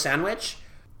depends on the sandwich,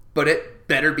 but it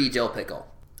better be dill pickle.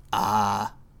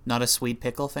 Not a sweet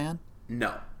pickle fan?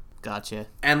 No. Gotcha.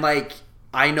 And like,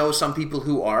 I know some people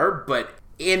who are, but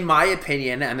in my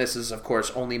opinion, and this is of course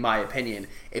only my opinion,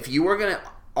 if you were going to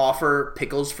offer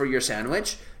pickles for your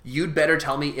sandwich, you'd better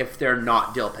tell me if they're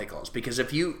not dill pickles. Because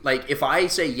if I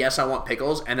say, yes, I want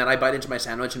pickles, and then I bite into my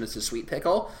sandwich and it's a sweet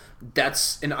pickle,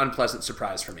 that's an unpleasant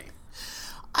surprise for me.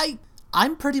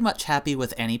 I'm pretty much happy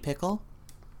with any pickle.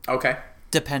 Okay.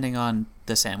 Depending on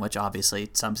the sandwich, obviously.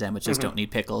 Some sandwiches don't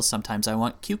need pickles. Sometimes I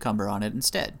want cucumber on it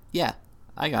instead. Yeah,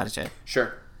 I got it.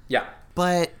 Sure. Yeah.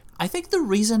 But I think the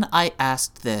reason I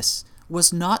asked this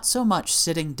was not so much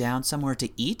sitting down somewhere to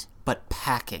eat, but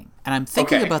packing. And I'm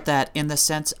thinking about that in the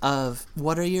sense of,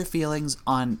 what are your feelings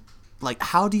on, like,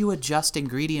 how do you adjust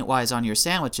ingredient-wise on your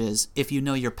sandwiches if you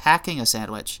know you're packing a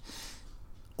sandwich?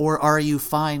 Or are you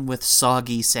fine with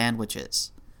soggy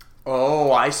sandwiches?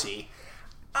 Oh, I see.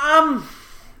 I'm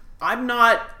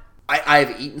not...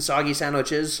 I've eaten soggy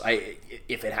sandwiches.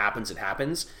 If it happens, it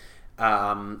happens.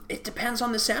 It depends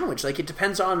on the sandwich. Like, it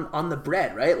depends on the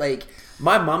bread, right? Like,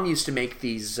 my mom used to make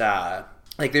these...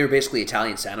 like, they were basically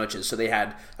Italian sandwiches. So they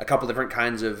had a couple different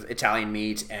kinds of Italian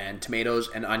meat and tomatoes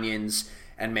and onions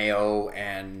and mayo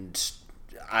and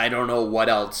I don't know what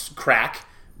else, crack,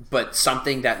 but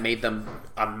something that made them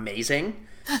amazing.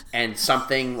 And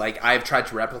something like I've tried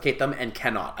to replicate them and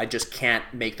cannot. I just can't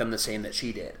make them the same that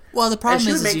she did. Well, the problem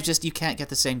is you can't get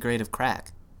the same grade of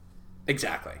crack.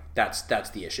 Exactly. That's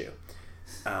the issue.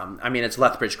 I mean, it's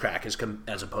Lethbridge crack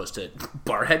as opposed to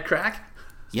Barhead crack.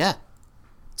 Yeah.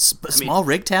 Small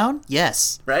rig town?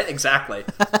 Yes. Right? Exactly.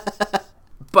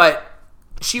 But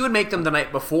she would make them the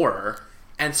night before,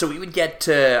 and so I would get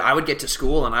to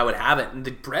school and I would have it, and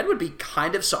the bread would be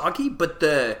kind of soggy, but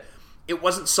it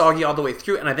wasn't soggy all the way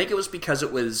through, and I think it was because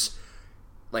it was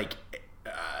like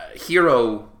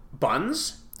Hero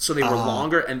buns, so they were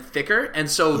longer and thicker, and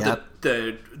so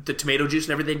the tomato juice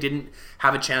and everything didn't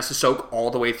have a chance to soak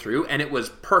all the way through, and it was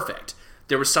perfect.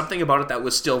 There was something about it that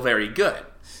was still very good.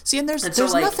 See, and there's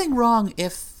nothing wrong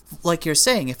if, like you're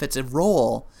saying, if it's a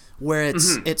roll where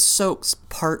it soaks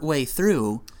part way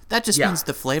through, that just means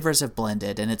the flavors have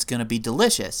blended and it's going to be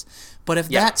delicious. But if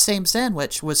that same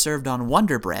sandwich was served on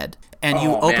Wonder Bread and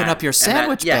you open up your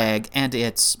sandwich bag and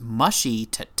it's mushy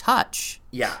to touch.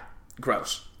 Yeah,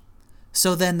 gross.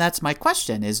 So then that's my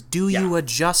question is, do you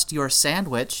adjust your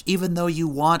sandwich even though you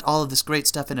want all of this great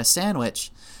stuff in a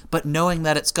sandwich, but knowing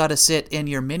that it's got to sit in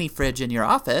your mini fridge in your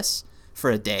office for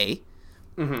a day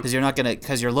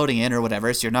because you're loading in or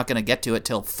whatever, so you're not going to get to it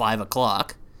till 5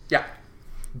 o'clock. Yeah.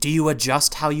 Do you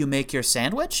adjust how you make your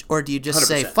sandwich, or do you just 100%.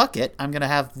 say, fuck it, I'm going to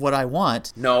have what I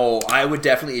want? No, I would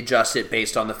definitely adjust it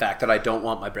based on the fact that I don't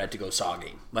want my bread to go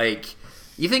soggy. Like,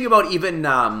 you think about even,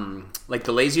 like,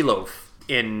 the Lazy Loaf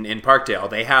in Parkdale,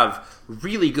 they have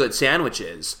really good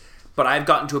sandwiches, but I've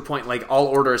gotten to a point, like,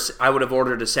 I would have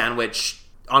ordered a sandwich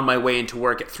on my way into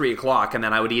work at 3 o'clock, and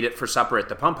then I would eat it for supper at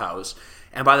the pump house.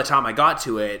 And by the time I got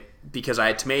to it, because I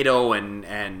had tomato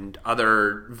and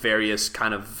other various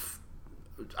kind of,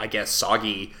 I guess,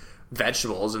 soggy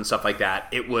vegetables and stuff like that,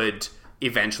 it would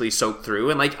eventually soak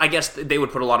through. And, like, I guess they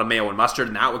would put a lot of mayo and mustard,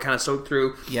 and that would kind of soak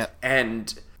through. Yeah.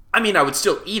 And, I mean, I would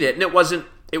still eat it, and it wasn't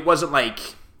like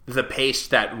the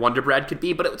paste that Wonder Bread could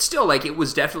be, but it was still, like, it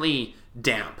was definitely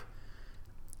damp.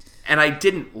 And I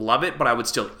didn't love it, but I would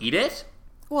still eat it.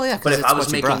 Well, yeah, but if I was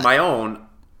making my own...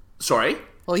 Sorry?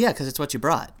 Well, yeah, because it's what you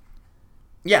brought.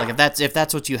 Yeah. Like, if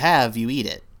that's what you have, you eat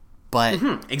it. But...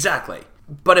 exactly.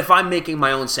 But if I'm making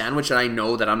my own sandwich and I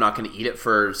know that I'm not going to eat it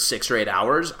for 6 or 8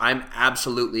 hours, I'm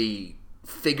absolutely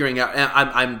figuring out...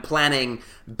 I'm planning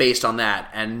based on that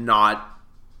and not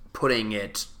putting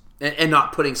it... And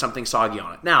not putting something soggy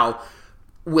on it. Now,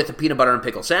 with a peanut butter and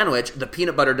pickle sandwich, the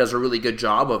peanut butter does a really good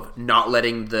job of not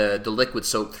letting the liquid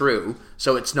soak through,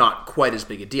 so it's not quite as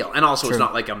big a deal. And also, It's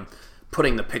not like I'm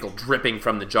putting the pickle dripping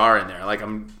from the jar in there. Like,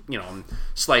 I'm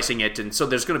slicing it, and so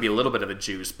there's going to be a little bit of a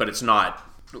juice, but it's not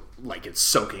like it's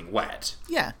soaking wet.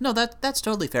 Yeah, no, that's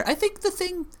totally fair. I think the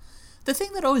thing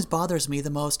that always bothers me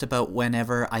the most about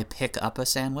whenever I pick up a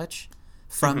sandwich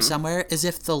from somewhere is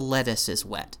if the lettuce is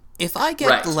wet. If I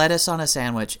get lettuce on a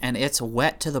sandwich and it's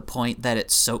wet to the point that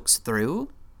it soaks through,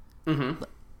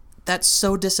 that's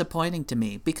so disappointing to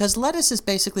me, because lettuce is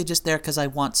basically just there because I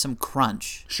want some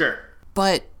crunch. Sure.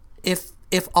 But if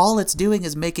all it's doing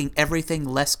is making everything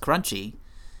less crunchy,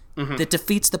 that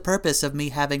defeats the purpose of me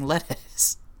having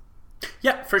lettuce.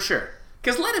 Yeah, for sure.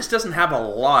 Because lettuce doesn't have a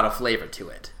lot of flavor to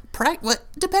it.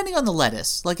 Depending on the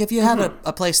lettuce. Like, if you have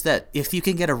a place that, if you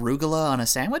can get arugula on a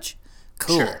sandwich,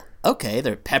 cool. Sure. Okay,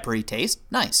 they're peppery taste,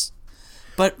 nice.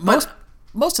 But most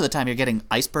of the time you're getting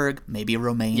iceberg, maybe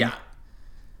romaine. Yeah.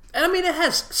 And I mean, it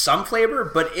has some flavor,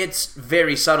 but it's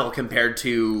very subtle compared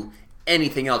to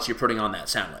anything else you're putting on that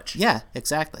sandwich. Yeah,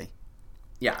 exactly.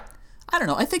 Yeah. I don't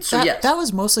know. I think that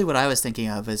was mostly what I was thinking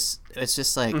of. It's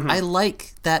just like, I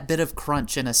like that bit of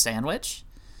crunch in a sandwich.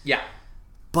 Yeah.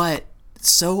 But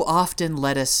so often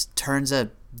lettuce turns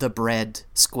the bread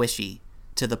squishy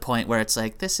to the point where it's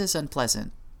like, this is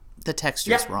unpleasant. The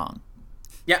texture's wrong.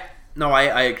 Yeah. No,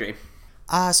 I agree.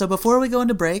 So before we go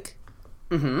into break,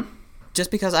 just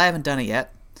because I haven't done it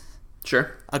yet,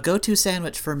 sure, a go-to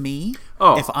sandwich for me.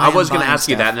 Oh, I was going to ask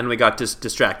you that, and then we got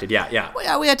distracted. Yeah. Well,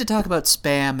 yeah, we had to talk about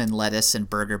Spam and lettuce and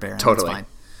Burger Baron. Totally.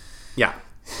 That's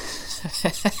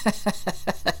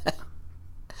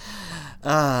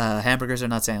fine. Hamburgers are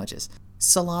not sandwiches.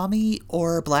 Salami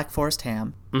or Black Forest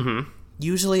ham.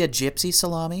 Usually a gypsy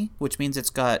salami, which means it's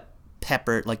got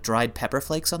pepper, like dried pepper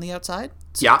flakes on the outside.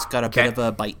 So it's got a bit of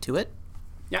a bite to it.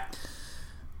 Yeah.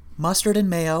 Mustard and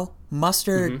mayo.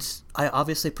 Mustard, I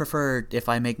obviously prefer if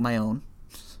I make my own.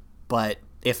 But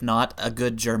if not, a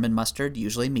good German mustard,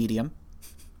 usually medium.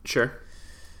 Sure.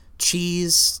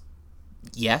 Cheese,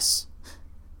 yes.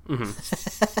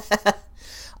 If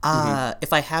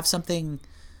I have something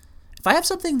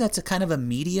that's a kind of a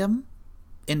medium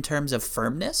in terms of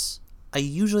firmness, I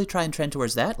usually try and trend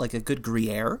towards that, like a good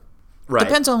Gruyere. Right.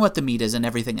 Depends on what the meat is and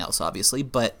everything else, obviously,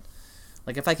 but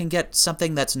like if I can get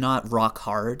something that's not rock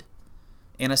hard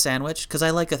in a sandwich, because I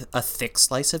like a thick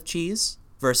slice of cheese.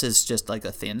 versus just like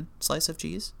a thin slice of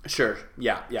cheese. Sure.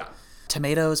 Yeah.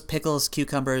 Tomatoes, pickles,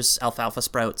 cucumbers, alfalfa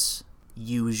sprouts,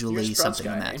 usually You're a sprouts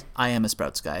something in guy, that. eh? I am a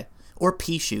sprouts guy. Or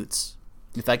pea shoots.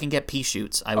 If I can get pea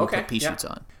shoots, I will put pea shoots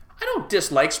on. I don't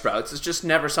dislike sprouts. It's just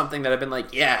never something that I've been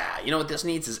like, yeah, you know what this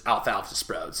needs is alfalfa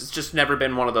sprouts. It's just never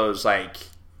been one of those, like,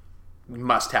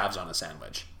 must-haves on a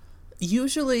sandwich.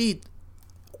 Usually,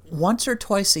 once or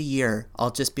twice a year,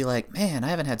 I'll just be like, man, I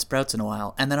haven't had sprouts in a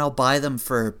while. And then I'll buy them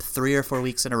for 3 or 4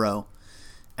 weeks in a row.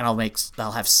 And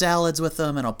I'll have salads with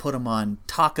them, and I'll put them on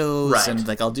tacos, Right. and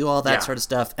like I'll do all that sort of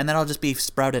stuff. And then I'll just be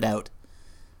sprouted out.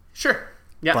 Sure.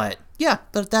 Yeah. But yeah,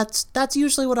 that's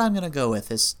usually what I'm gonna go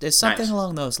with. Is something Nice.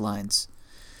 along those lines.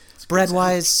 Bread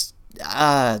wise,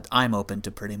 I'm open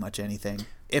to pretty much anything.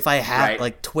 If I have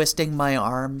like twisting my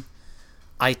arm,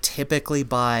 I typically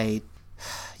buy,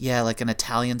 like an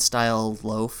Italian style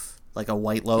loaf, like a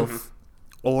white loaf,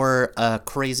 or a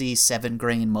crazy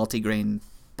 7-grain multigrain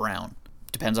brown.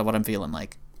 Depends on what I'm feeling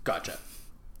like. Gotcha.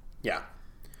 Yeah.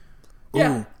 Ooh,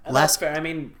 Yeah. That's fair. I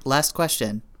mean, last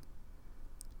question.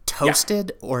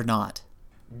 Toasted or not?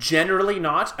 generally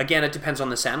not. Again, it depends on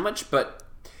the sandwich, but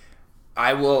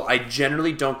I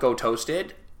generally don't go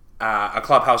toasted. A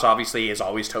Clubhouse obviously is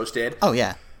always toasted. Oh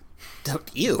yeah. Don't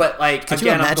you? But like, could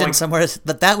again, you imagine somewhere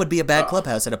that would be a bad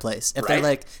Clubhouse at a place if they're Right?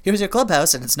 like, here's your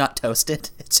Clubhouse and it's not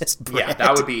toasted, it's just bread. Yeah,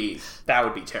 that would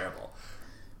be terrible.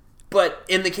 But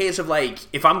in the case of like,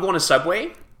 if I'm going to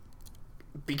Subway,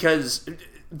 because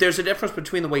there's a difference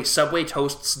between the way Subway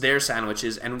toasts their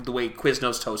sandwiches and the way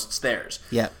Quiznos toasts theirs.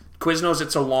 Yeah. Quiznos,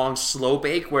 it's a long, slow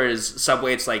bake, whereas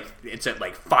Subway, it's at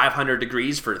like 500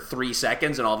 degrees for 3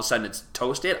 seconds, and all of a sudden it's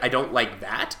toasted. I don't like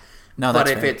that. No, that's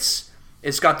but if fair.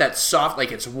 it's got that soft,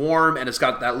 like it's warm and it's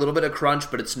got that little bit of crunch,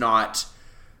 but it's not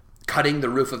cutting the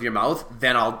roof of your mouth,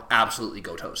 then I'll absolutely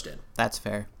go toasted. That's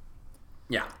fair.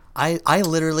 Yeah. I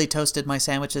literally toasted my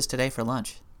sandwiches today for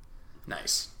lunch.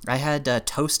 Nice. I had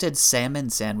toasted salmon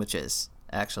sandwiches,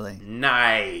 actually.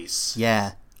 Nice.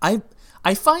 Yeah. I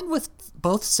find with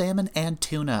both salmon and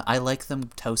tuna, I like them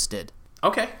toasted.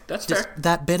 Okay, that's Just fair.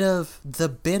 the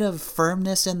bit of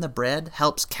firmness in the bread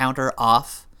helps counter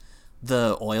off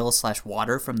the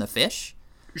oil/water from the fish.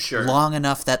 Sure. Long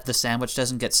enough that the sandwich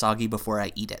doesn't get soggy before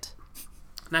I eat it.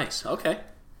 Nice. Okay.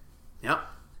 Yep.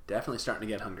 Definitely starting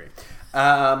to get hungry.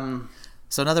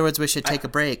 So in other words, we should take a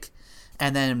break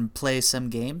and then play some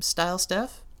game style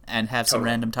stuff and have some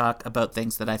random talk about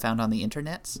things that I found on the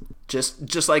internet.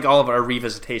 Just like all of our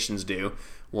revisitations do,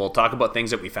 we'll talk about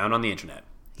things that we found on the internet.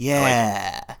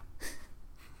 Yeah.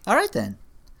 All right then.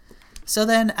 So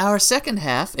then our second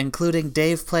half, including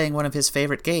Dave playing one of his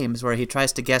favorite games where he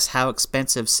tries to guess how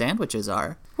expensive sandwiches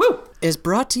are, is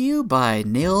brought to you by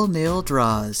Nil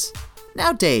Draws.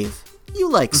 Now Dave, you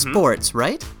like sports,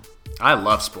 right? I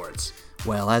love sports.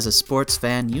 Well, as a sports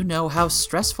fan, you know how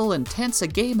stressful and tense a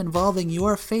game involving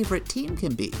your favorite team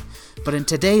can be. But in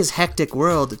today's hectic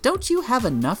world, don't you have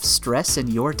enough stress in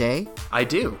your day? I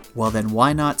do. Well then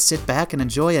why not sit back and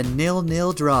enjoy a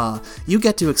 0-0 draw? You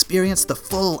get to experience the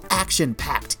full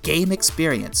action-packed game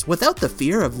experience without the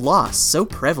fear of loss so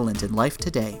prevalent in life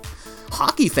today.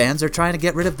 Hockey fans are trying to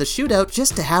get rid of the shootout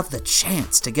just to have the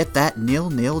chance to get that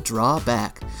 0-0 draw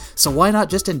back. So why not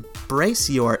just embrace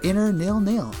your inner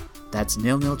 0-0? That's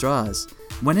 0-0 draws.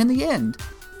 When in the end,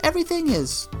 everything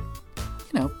is,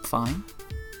 fine.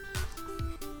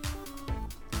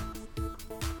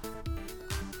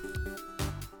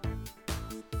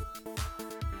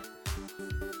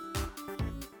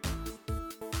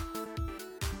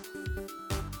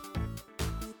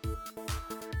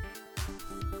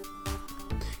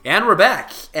 And we're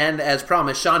back. And as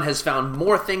promised, Shaun has found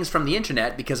more things from the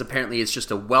internet because apparently it's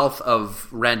just a wealth of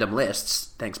random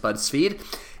lists. Thanks, BuzzFeed.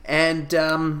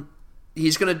 And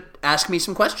he's going to ask me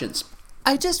some questions.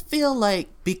 I just feel like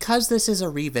because this is a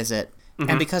revisit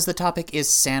and because the topic is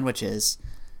sandwiches,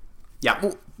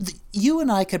 Yeah. you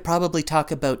and I could probably talk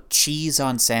about cheese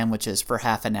on sandwiches for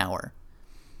half an hour.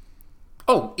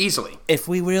 Oh, easily. If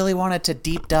we really wanted to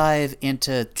deep dive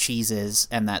into cheeses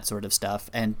and that sort of stuff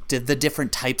and the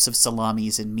different types of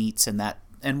salamis and meats and that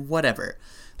and whatever.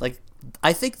 Like,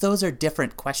 I think those are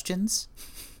different questions.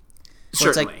 So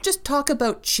Certainly. it's like, just talk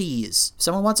about cheese. If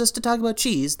someone wants us to talk about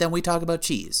cheese, then we talk about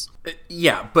cheese.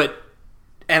 Yeah, but...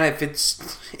 And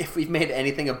if we've made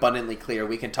anything abundantly clear,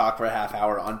 we can talk for a half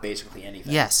hour on basically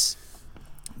anything. Yes.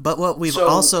 But what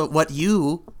what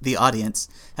you, the audience,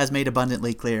 has made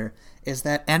abundantly clear is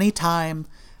that anytime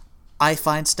I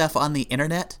find stuff on the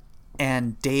internet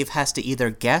and Dave has to either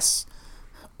guess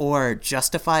or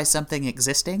justify something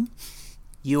existing,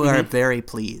 you are very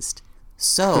pleased.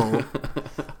 So,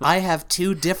 I have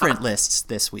 2 different lists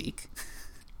this week.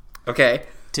 Okay.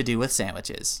 to do with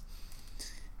sandwiches.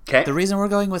 Okay. The reason we're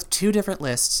going with two different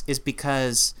lists is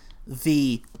because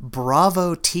the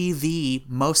Bravo TV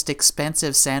most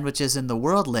expensive sandwiches in the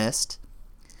world list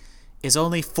is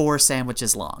only 4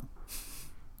 sandwiches long.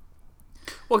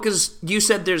 Well, because you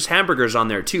said there's hamburgers on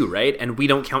there too, right? And we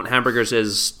don't count hamburgers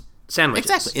as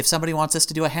sandwiches. Exactly. If somebody wants us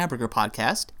to do a hamburger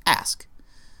podcast, ask.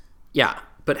 Yeah,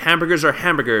 but hamburgers are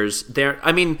hamburgers.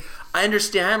 I mean, I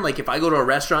understand, like, if I go to a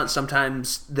restaurant,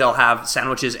 sometimes they'll have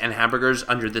sandwiches and hamburgers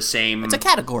under the same... It's a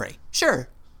category. Sure.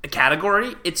 A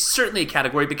category? It's certainly a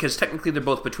category because technically they're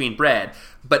both between bread,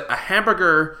 but a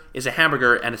hamburger is a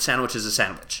hamburger and a sandwich is a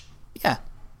sandwich. Yeah.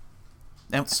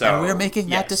 And we're making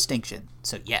that distinction.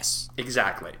 So, yes.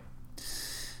 Exactly.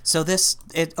 So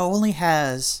it only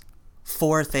has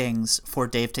 4 things for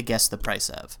Dave to guess the price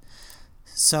of.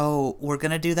 So we're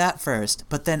going to do that first.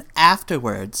 But then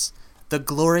afterwards, the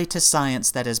glory to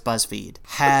science that is BuzzFeed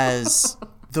has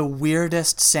the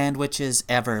weirdest sandwiches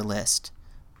ever list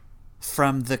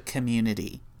from the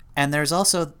community. And there's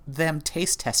also them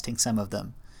taste testing some of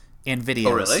them in videos.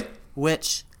 Oh, really?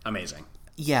 Which... Amazing.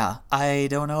 Yeah, I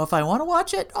don't know if I want to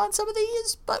watch it on some of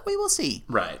these, but we will see.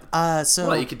 Right.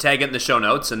 So you can tag it in the show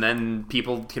notes, and then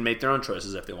people can make their own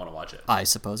choices if they want to watch it. I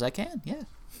suppose I can, yeah.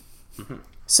 Mm-hmm.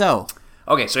 So...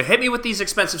 Okay, so hit me with these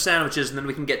expensive sandwiches, and then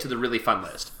we can get to the really fun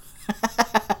list.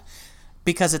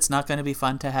 Because it's not going to be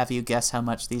fun to have you guess how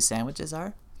much these sandwiches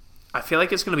are? I feel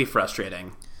like it's going to be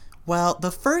frustrating. Well,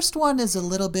 the first one is a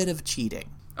little bit of cheating.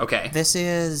 Okay. This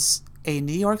is a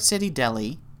New York City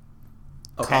deli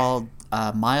called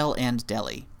Mile End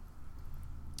Deli.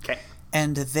 Okay.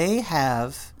 And they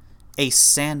have a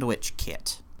sandwich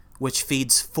kit, which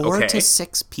feeds 4 to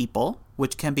 6 people,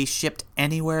 which can be shipped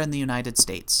anywhere in the United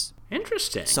States.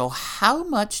 Interesting. So how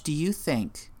much do you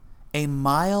think a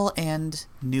Mile End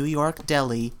New York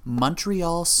Deli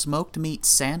Montreal smoked meat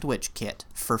sandwich kit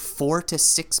for 4 to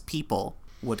 6 people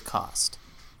would cost?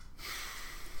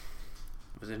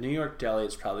 With a New York deli,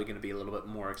 it's probably going to be a little bit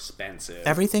more expensive.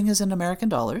 Everything is in American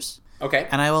dollars. Okay.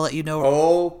 And I will let you know...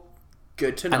 Oh,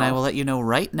 good to know. And I will let you know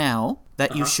right now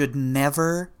that you should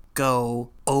never go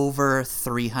over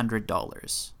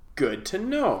 $300. Good to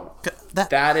know.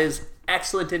 That is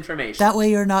excellent information. That way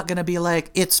you're not going to be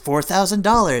like, it's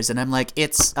 $4,000. And I'm like,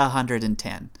 it's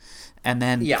 $110. And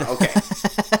then... Yeah, okay.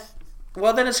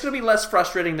 Well, then it's going to be less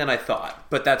frustrating than I thought.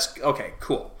 But that's... Okay,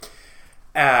 cool.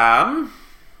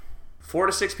 4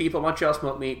 to 6 people, Montreal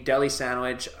smoked meat, deli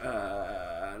sandwich,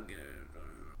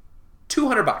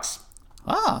 $200.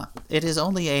 Ah, it is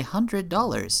only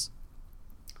 $100.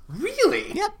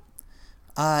 Really? Yep.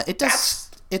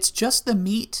 It's just the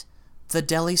meat, the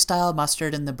deli style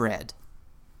mustard, and the bread.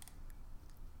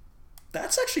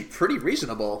 That's actually pretty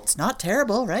reasonable. It's not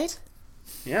terrible, right?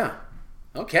 Yeah.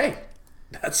 Okay.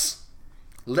 That's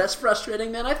less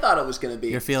frustrating than I thought it was going to be.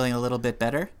 You're feeling a little bit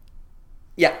better?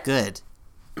 Yeah. Good.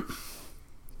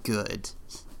 Good.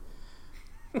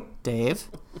 Dave?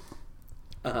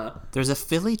 There's a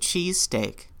Philly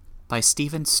cheesesteak by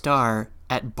Steven Starr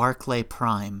at Barclay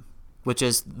Prime, which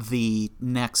is the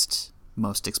next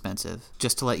most expensive.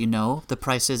 Just to let you know, the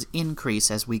prices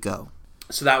increase as we go.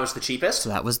 So that was the cheapest? So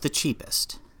that was the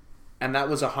cheapest. And that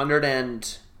was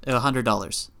 $100.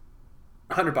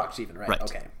 $100 even, right?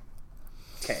 Okay.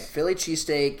 Okay, Philly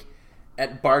cheesesteak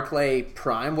at Barclay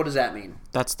Prime. What does that mean?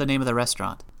 That's the name of the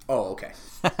restaurant. Oh, okay.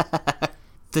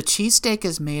 The cheesesteak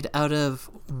is made out of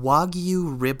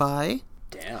Wagyu ribeye.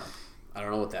 Damn. I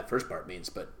don't know what that first part means,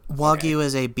 but... Wagyu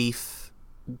is a beef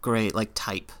grade,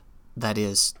 type that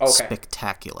is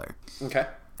spectacular. Okay.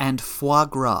 And foie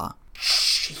gras.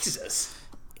 Jesus.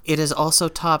 It is also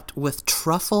topped with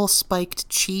truffle-spiked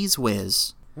cheese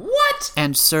whiz. What?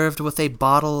 And served with a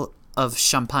bottle of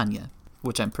champagne,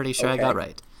 which I'm pretty sure I got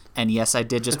right. And yes, I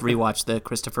did just rewatch the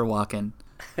Christopher Walken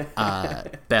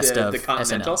best of the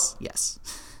Continental? SNLs. Yes.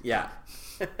 Yeah.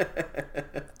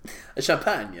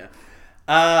 Champagne.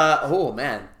 Oh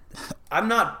man, I'm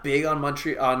not big on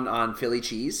on Philly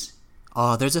cheese.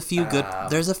 Oh, there's a few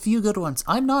good ones.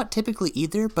 I'm not typically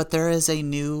either, but there's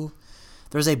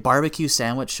a barbecue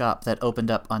sandwich shop that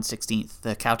opened up on 16th,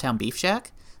 the Cowtown Beef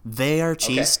Shack. Their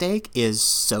cheesesteak is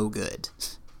so good.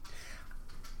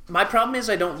 My problem is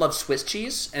I don't love Swiss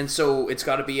cheese, and so it's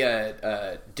got to be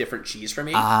a different cheese for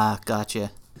me. Ah,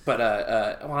 gotcha. But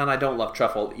and I don't love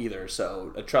truffle either.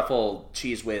 So a truffle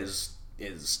cheese whiz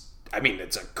is, I mean,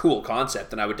 it's a cool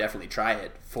concept, and I would definitely try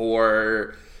it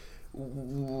for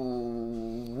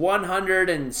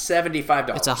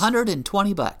 $175. It's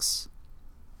 $120.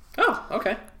 Oh,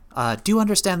 okay. Do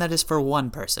understand that is for one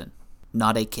person,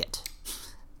 not a kit.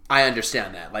 I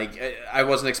understand that. I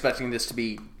wasn't expecting this to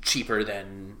be cheaper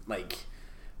than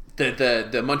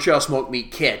The Montreal smoked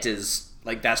meat kit is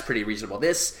like that's pretty reasonable.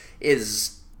 This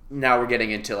is now we're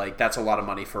getting into like that's a lot of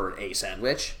money for a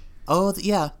sandwich. Oh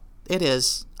yeah, it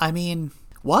is. I mean,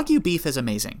 Wagyu beef is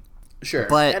amazing. Sure,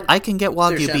 but and I can get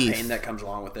Wagyu there's beef. Champagne that comes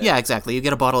along with it. Yeah, exactly. You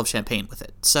get a bottle of champagne with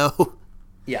it. So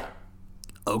yeah,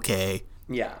 okay.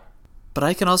 Yeah, but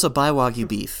I can also buy Wagyu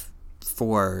beef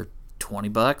for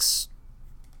 $20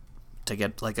 to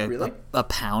get like a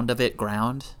pound of it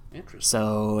ground. Interesting.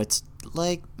 So it's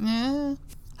like,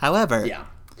 However, yeah,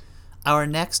 our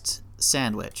next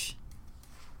sandwich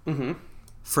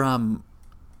from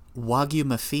Wagyu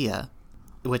Mafia,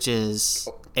 which is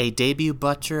a debut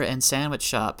butcher and sandwich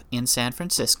shop in San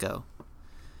Francisco,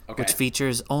 which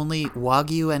features only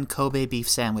Wagyu and Kobe beef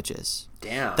sandwiches.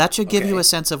 Damn. That should give you a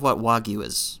sense of what Wagyu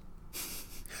is.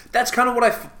 That's kind of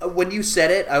what when you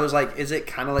said it, I was like, is it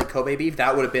kind of like Kobe beef?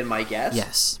 That would have been my guess.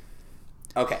 Yes.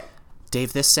 Okay.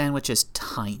 Dave, this sandwich is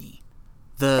tiny.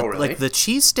 Really? Like the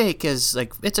cheesesteak is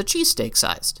like it's a cheesesteak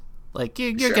sized. Like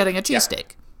you're getting a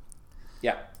cheesesteak.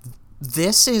 Yeah.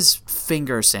 This is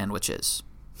finger sandwiches.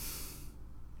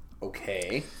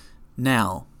 Okay.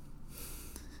 Now,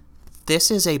 this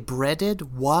is a breaded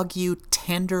Wagyu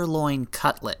tenderloin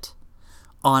cutlet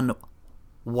on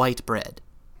white bread.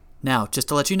 Now, just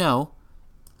to let you know,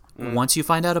 once you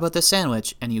find out about this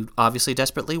sandwich, and you obviously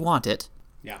desperately want it,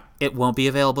 it won't be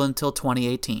available until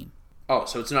 2018. Oh,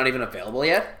 so it's not even available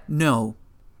yet? No,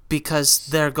 because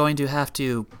they're going to have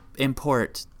to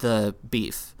import the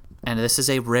beef. And this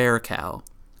is a rare cow.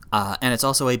 And it's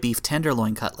also a beef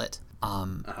tenderloin cutlet.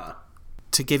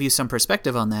 To give you some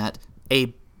perspective on that,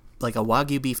 a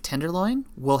Wagyu beef tenderloin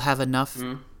will have enough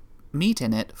meat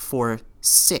in it for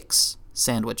 6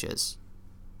 sandwiches.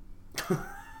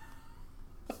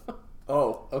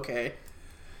 Oh, okay.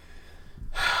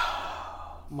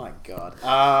 My God.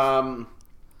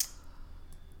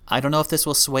 I don't know if this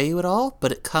will sway you at all,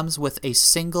 but it comes with a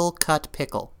single cut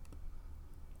pickle.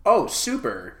 Oh,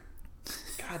 super.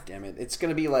 God damn it. It's going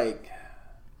to be like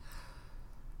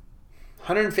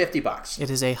 $150. It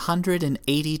is a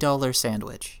 $180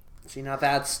 sandwich. See, now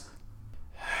that's...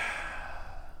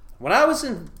 When I was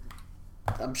in...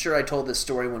 I'm sure I told this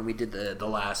story when we did the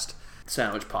last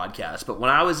sandwich podcast, but when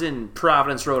I was in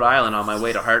Providence, Rhode Island on my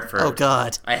way to Hartford... Oh,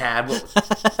 God. I had...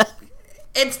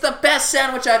 It's the best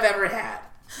sandwich I've ever had.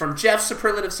 From Jeff's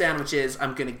Superlative Sandwiches,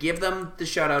 I'm going to give them the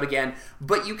shout out again.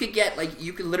 But you could get,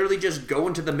 you could literally just go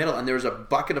into the middle and there's a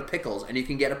bucket of pickles and you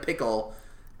can get a pickle.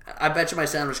 I bet you my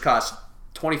sandwich cost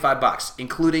 $25,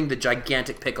 including the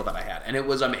gigantic pickle that I had. And it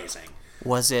was amazing.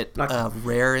 Was it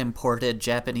rare imported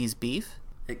Japanese beef?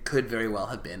 It could very well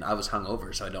have been. I was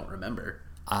hungover, so I don't remember.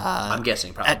 I'm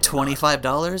guessing probably at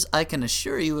 $25, I can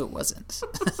assure you it wasn't.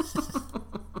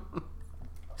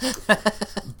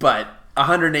 But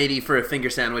 $180 for a finger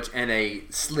sandwich and a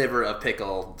sliver of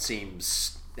pickle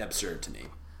seems absurd to me,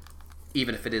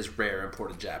 even if it is rare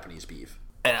imported Japanese beef.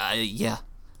 Yeah.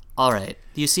 All right.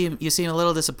 You seem a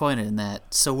little disappointed in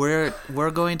that. So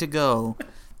we're going to go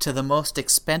to the most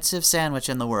expensive sandwich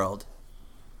in the world.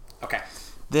 Okay.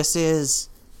 This is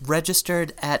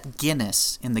registered at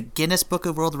Guinness in the Guinness Book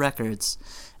of World Records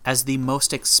as the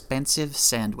most expensive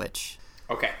sandwich.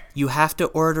 Okay. You have to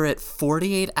order it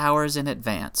 48 hours in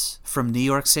advance from New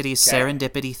York City's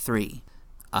Serendipity 3.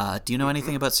 Do you know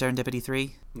anything about Serendipity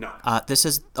 3? No. This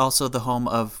is also the home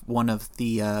of one of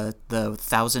the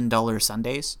 $1,000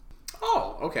 sundaes.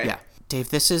 Oh, okay. Yeah. Dave,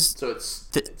 this is... So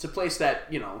it's a place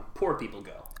that, poor people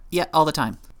go. Yeah, all the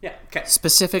time. Yeah, okay.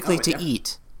 Specifically to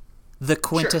eat the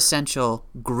quintessential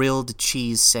grilled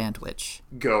cheese sandwich.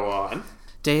 Go on.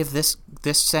 Dave, this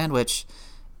sandwich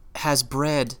has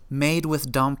bread made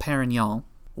with Dom Perignon,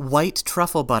 white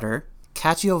truffle butter,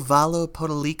 Caciovallo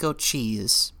Podolico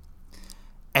cheese,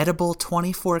 edible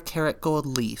 24-karat gold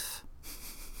leaf.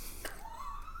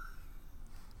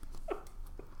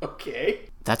 Okay.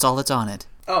 That's all that's on it.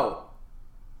 Oh.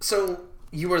 So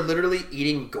you are literally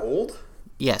eating gold?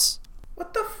 Yes.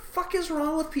 What the fuck is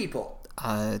wrong with people?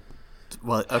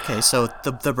 Well, okay, so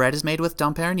the bread is made with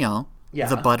Dom Perignon. Yeah.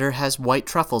 The butter has white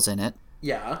truffles in it.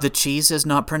 Yeah. The cheese is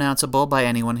not pronounceable by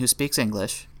anyone who speaks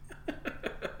English.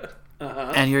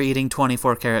 And you're eating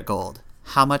 24-karat gold.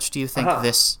 How much do you think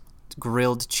this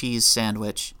grilled cheese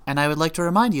sandwich... And I would like to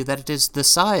remind you that it is the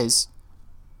size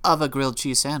of a grilled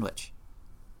cheese sandwich.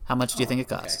 How much do you think it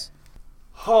costs?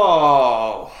 Okay.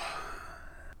 Oh.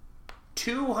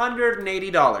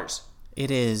 $280. It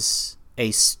is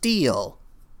a steal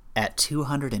at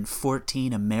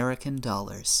 $214 American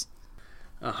dollars.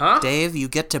 Dave, you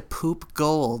get to poop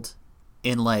gold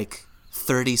in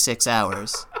 36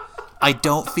 hours. I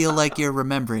don't feel like you're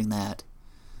remembering that.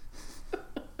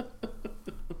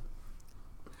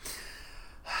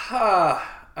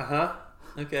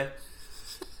 Okay.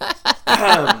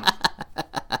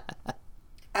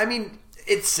 I mean,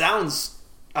 it sounds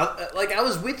like I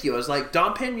was with you. I was like,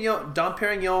 Dom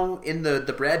Perignon in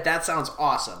the bread. That sounds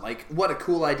awesome. Like, what a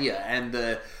cool idea.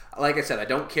 And like I said, I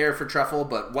don't care for truffle,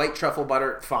 but white truffle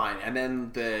butter, fine. And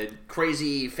then the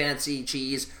crazy fancy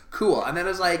cheese, cool. And then I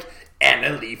was like, and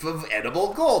a leaf of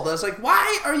edible gold. I was like,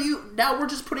 why are you... Now we're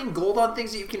just putting gold on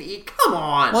things that you can eat? Come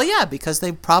on. Well, yeah, because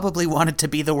they probably wanted to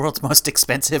be the world's most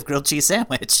expensive grilled cheese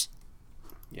sandwich.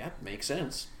 Yeah, makes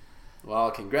sense.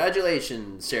 Well,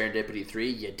 congratulations, Serendipity 3.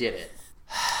 You did it.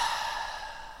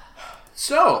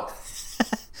 So...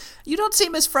 You don't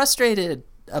seem as frustrated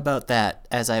about that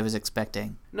as I was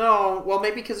expecting. No, well,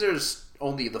 maybe because there's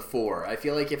only the 4. I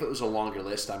feel like if it was a longer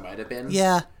list, I might have been.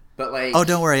 Yeah. But like... Oh,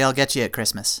 don't worry. I'll get you at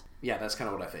Christmas. Yeah, that's kind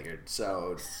of what I figured.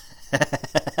 So...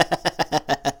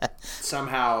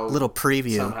 somehow... Little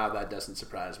preview. Somehow that doesn't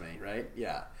surprise me, right?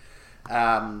 Yeah.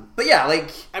 But yeah,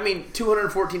 like, I mean,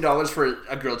 $214 for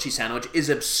a grilled cheese sandwich is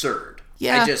absurd.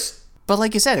 Yeah. But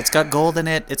like you said, it's got gold in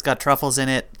it. It's got truffles in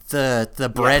it.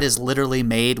 The bread is literally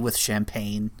made with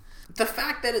champagne. The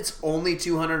fact that it's only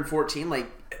 $214, like,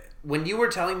 when you were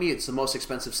telling me it's the most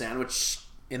expensive sandwich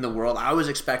in the world, I was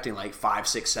expecting like $500,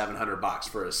 $600, $700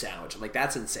 for a sandwich. I'm like,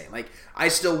 that's insane. Like, I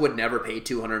still would never pay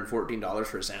 $214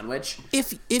 for a sandwich.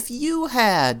 If you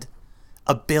had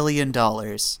 $1 billion,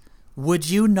 would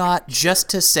you not, just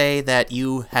to say that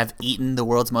you have eaten the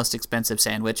world's most expensive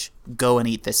sandwich, go and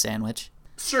eat this sandwich?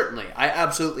 Certainly, I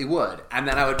absolutely would. And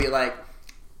then I would be like,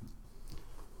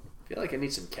 I feel like I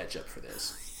need some ketchup for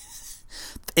this.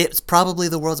 It's probably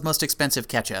the world's most expensive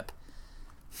ketchup.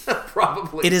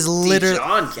 Probably. It is literally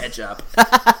Dijon ketchup.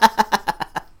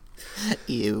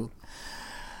 Ew.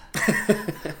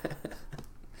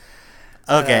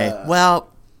 Okay, well,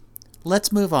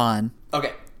 let's move on.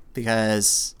 Okay.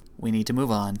 Because we need to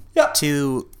move on Yep.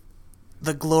 to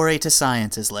the Glory to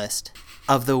Sciences list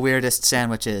of the weirdest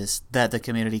sandwiches that the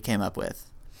community came up with,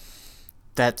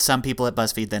 that some people at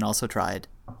BuzzFeed then also tried.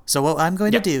 So what I'm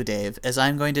going to do, Dave, is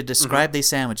I'm going to describe these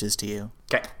sandwiches to you.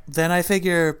 Okay. Then I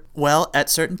figure, well, at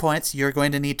certain points, you're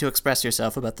going to need to express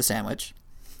yourself about the sandwich.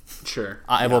 Sure.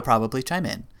 I will probably chime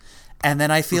in. And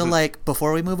then I feel like,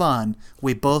 before we move on,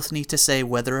 we both need to say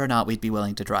whether or not we'd be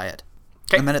willing to try it.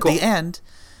 Okay, And then at cool. the end,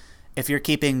 if you're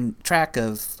keeping track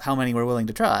of how many we're willing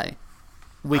to try,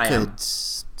 we could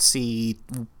see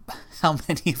how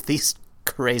many of these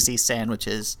crazy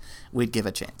sandwiches we'd give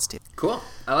a chance to. Cool.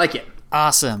 I like it.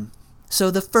 Awesome.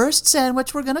 So the first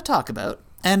sandwich we're going to talk about,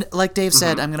 and like Dave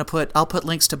said, I'll put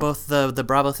links to both the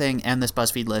Bravo thing and this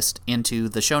BuzzFeed list into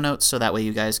the show notes, so that way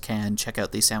you guys can check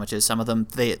out these sandwiches. Some of them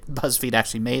BuzzFeed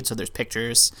actually made, so there's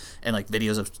pictures and like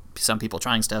videos of some people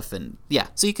trying stuff, and yeah,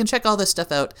 so you can check all this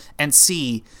stuff out and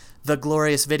see the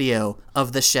glorious video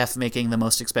of the chef making the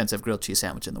most expensive grilled cheese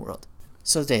sandwich in the world.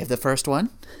 So Dave, the first one,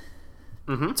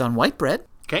 it's on white bread.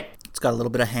 Okay. It's got a little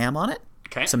bit of ham on it.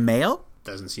 Okay. Some mayo.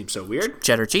 Doesn't seem so weird.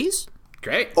 Cheddar cheese.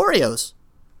 Great. Oreos.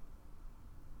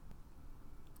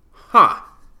 Huh.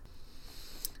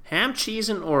 Ham, cheese,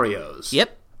 and Oreos.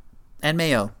 Yep. And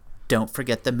mayo. Don't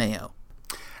forget the mayo.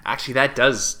 Actually, that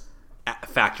does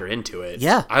factor into it.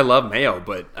 Yeah. I love mayo,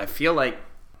 but I feel like...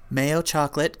 Mayo,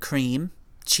 chocolate, cream,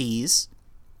 cheese,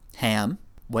 ham,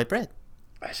 white bread.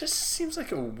 It just seems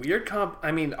like a weird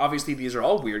I mean, obviously these are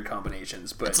all weird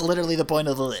combinations, but... That's literally the point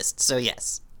of the list, so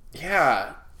yes.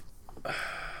 Yeah.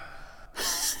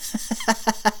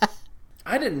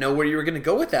 I didn't know where you were going to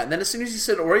go with that. And then as soon as you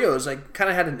said Oreos, I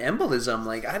kind of had an embolism.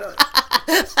 Like, I don't...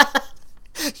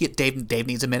 Dave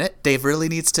needs a minute. Dave really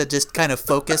needs to just kind of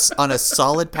focus on a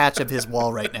solid patch of his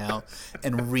wall right now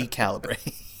and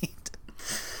recalibrate.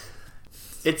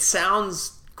 It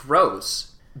sounds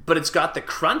gross, but it's got the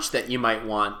crunch that you might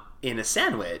want in a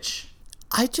sandwich.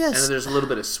 And then there's a little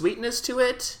bit of sweetness to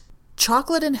it.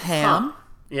 Chocolate and ham,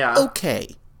 Yeah.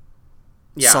 okay.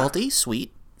 Yeah. Salty,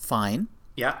 sweet, fine.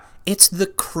 Yeah. It's the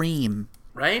cream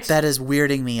Right? that is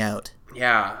weirding me out.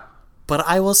 Yeah. But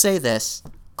I will say this,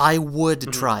 I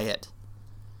would try it.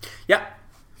 Yeah.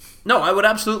 No, I would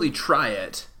absolutely try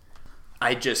it.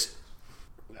 I just...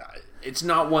 It's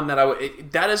not one that I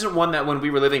would... That isn't one that when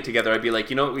we were living together, I'd be like,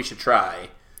 you know what we should try?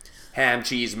 Ham,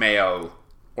 cheese, mayo,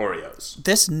 Oreos.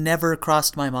 This never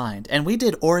crossed my mind. And we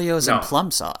did Oreos and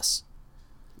plum sauce.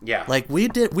 Yeah. Like, we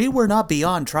were not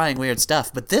beyond trying weird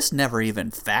stuff, but this never even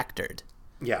factored.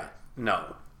 Yeah.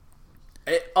 No.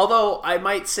 Although, I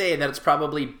might say that it's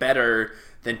probably better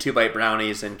than 2-bite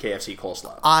brownies and KFC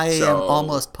coleslaw. I am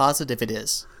almost positive it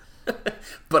is.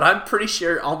 But I'm pretty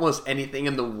sure almost anything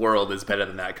in the world is better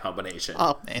than that combination.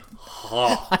 Oh, man.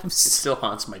 Oh, it still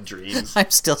haunts my dreams.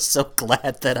 I'm still so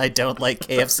glad that I don't like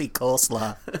KFC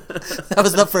coleslaw. That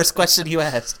was the first question you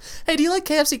asked. Hey, do you like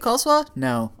KFC coleslaw?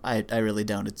 No, I really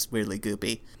don't. It's weirdly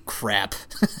goopy. Crap.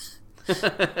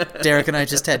 Derek and I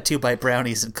just had 2-bite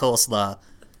brownies and coleslaw.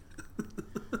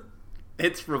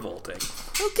 It's revolting.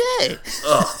 Okay.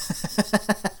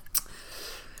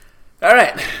 All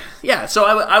right. Yeah, so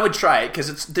I would try it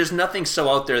because there's nothing so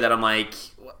out there that I'm like,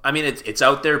 I mean, it's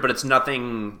out there, but it's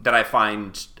nothing that I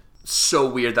find so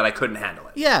weird that I couldn't handle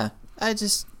it. Yeah,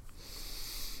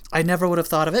 I never would have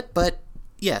thought of it, but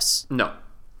yes. No.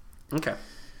 Okay.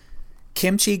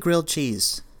 Kimchi grilled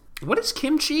cheese. What is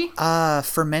kimchi?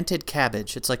 Fermented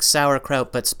cabbage. It's like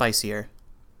sauerkraut, but spicier.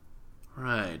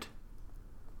 Right.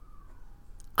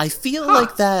 I feel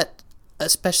like that,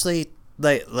 especially,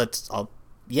 like,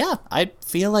 I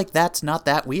feel like that's not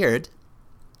that weird.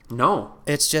 No.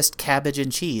 It's just cabbage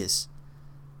and cheese.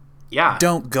 Yeah.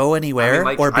 Don't go anywhere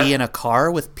or be in I a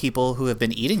car with people who have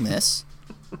been eating this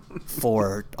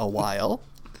for a while.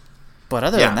 But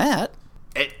other than that...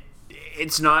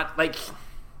 It's not, like...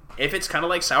 If it's kind of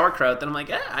like sauerkraut, then I'm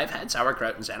like, I've had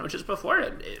sauerkraut in sandwiches before.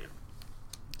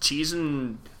 Cheese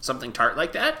and something tart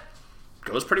like that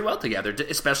goes pretty well together,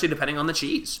 especially depending on the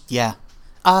cheese. Yeah.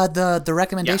 The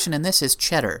recommendation in this is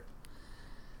cheddar.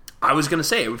 I was going to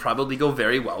say, it would probably go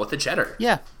very well with the cheddar.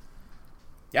 Yeah.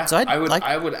 Yeah, so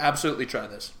I would absolutely try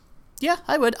this. Yeah,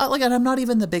 I would. I'm not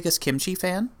even the biggest kimchi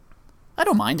fan. I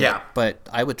don't mind it, but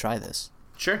I would try this.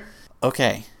 Sure.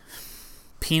 Okay.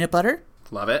 Peanut butter.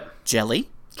 Love it. Jelly.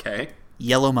 Okay.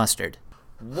 Yellow mustard.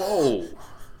 Whoa.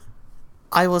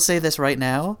 I will say this right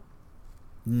now.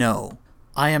 No.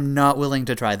 I am not willing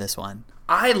to try this one.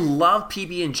 I love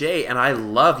PB&J and I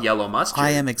love yellow mustard.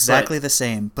 I am exactly the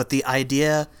same, but the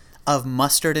idea of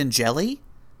mustard and jelly?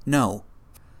 No.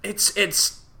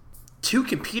 It's two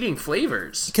competing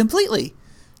flavors. Completely.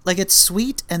 Like, it's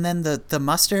sweet, and then the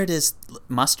mustard is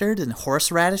mustard and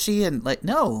horseradishy, and, like,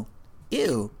 no.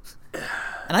 Ew.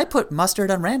 And I put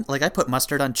mustard on I put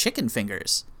mustard on chicken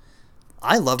fingers.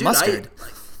 I love mustard.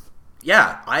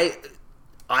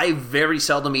 I very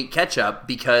seldom eat ketchup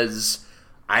because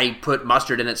I put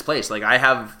mustard in its place. Like, I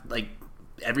have, like,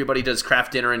 everybody does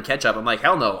Kraft dinner and ketchup. I'm like,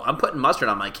 hell no, I'm putting mustard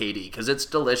on my KD because it's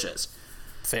delicious.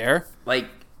 Fair. Like,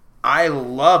 I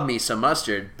love me some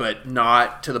mustard, but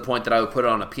not to the point that I would put it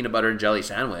on a peanut butter and jelly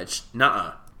sandwich.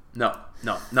 Nuh-uh. No,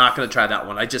 not going to try that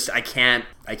one. I can't.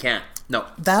 No.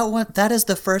 That is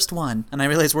the first one, and I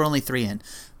realize we're only 3 in,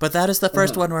 but that is the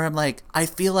first one where I'm like, I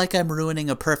feel like I'm ruining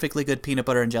a perfectly good peanut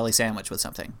butter and jelly sandwich with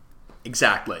something.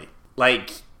 Exactly.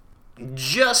 Like,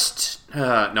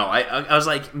 no, I was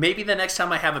like, maybe the next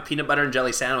time I have a peanut butter and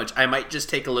jelly sandwich, I might just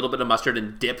take a little bit of mustard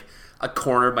and dip a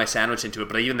corner of my sandwich into it,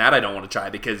 but even that I don't want to try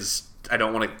because I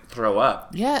don't want to throw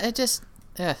up. Yeah, it just,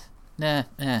 nah.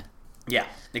 Yeah,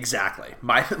 exactly.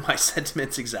 My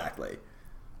sentiments exactly.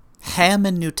 Ham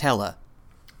and Nutella.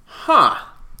 Huh.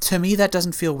 To me, that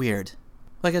doesn't feel weird.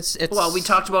 Like, it's... Well, we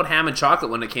talked about ham and chocolate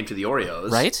when it came to the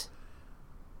Oreos. Right?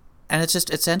 And it's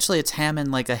just, essentially, it's ham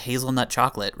and, like, a hazelnut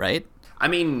chocolate, right? I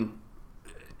mean,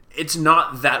 it's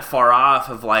not that far off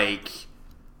of, like,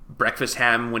 breakfast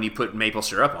ham when you put maple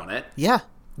syrup on it. Yeah,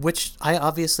 which I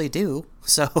obviously do,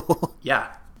 so... Yeah,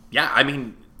 I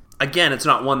mean, again, it's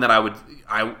not one that I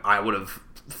would have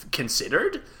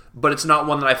considered, but it's not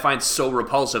one that I find so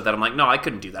repulsive that I'm like, no, I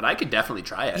couldn't do that. I could definitely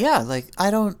try it. Yeah, like, I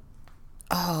don't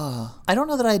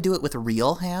know that I'd do it with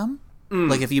real ham.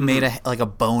 Like, if you made a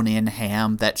bone-in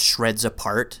ham that shreds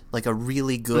apart, like a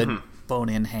really good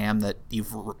bone-in ham that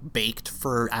you've baked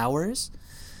for hours.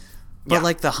 But,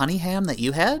 like, the honey ham that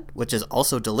you had, which is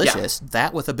also delicious,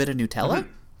 that with a bit of Nutella?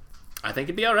 I think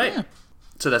it'd be all right. Yeah.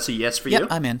 So that's a yes for you? Yep,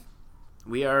 I'm in.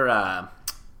 We are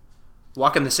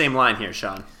walking the same line here,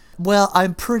 Sean. Well,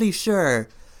 I'm pretty sure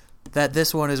that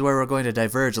this one is where we're going to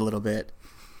diverge a little bit.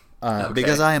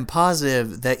 Because I am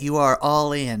positive that you are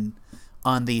all in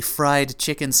on the fried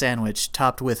chicken sandwich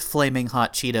topped with flaming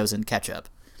hot Cheetos and ketchup.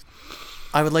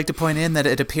 I would like to point in that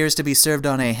it appears to be served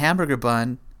on a hamburger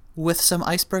bun with some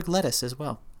iceberg lettuce as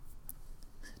well.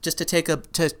 Just to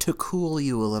to cool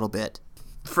you a little bit.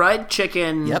 Fried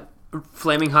chicken,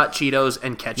 flaming hot Cheetos,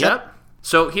 and ketchup? Yep.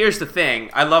 So here's the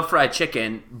thing. I love fried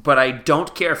chicken, but I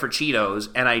don't care for Cheetos,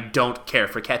 and I don't care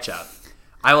for ketchup.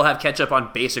 I will have ketchup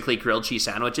on basically grilled cheese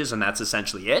sandwiches, and that's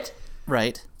essentially it.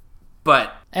 Right.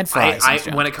 But and fries and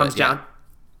junk, when it comes down...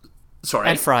 Sorry?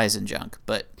 And fries and junk,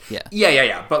 but yeah.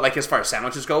 Yeah. But like as far as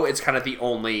sandwiches go, it's kind of the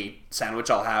only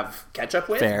sandwich I'll have ketchup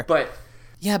with. Fair. But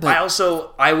yeah, but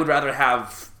I would rather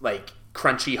have like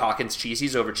crunchy Hawkins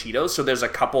cheesies over Cheetos. So there's a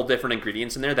couple different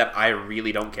ingredients in there that I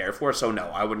really don't care for. So no,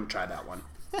 I wouldn't try that one.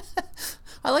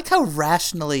 I like how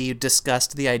rationally you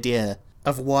discussed the idea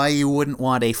of why you wouldn't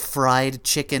want a fried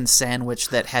chicken sandwich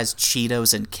that has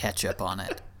Cheetos and ketchup on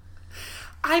it.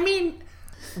 I mean,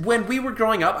 when we were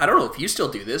growing up, I don't know if you still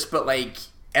do this, but like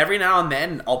every now and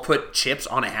then I'll put chips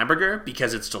on a hamburger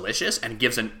because it's delicious and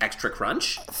gives an extra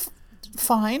crunch.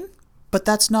 Fine, but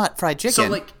that's not fried chicken. So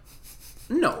like,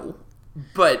 no,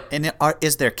 but... And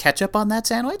is there ketchup on that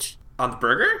sandwich? On the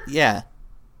burger? Yeah.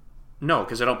 No,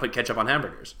 because I don't put ketchup on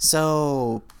hamburgers.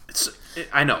 So...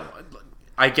 I know.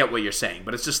 I get what you're saying,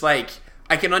 but it's just like,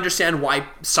 I can understand why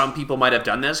some people might have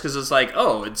done this, because it's like,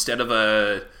 oh, instead of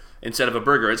a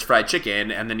burger, it's fried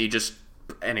chicken, and then you just...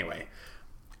 Anyway.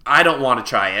 I don't want to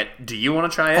try it. Do you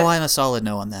want to try it? Oh, I'm a solid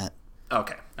no on that.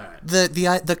 Okay, all right.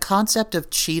 The concept of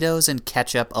Cheetos and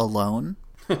ketchup alone?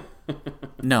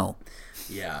 No.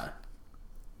 Yeah.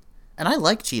 And I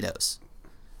like Cheetos.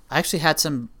 I actually had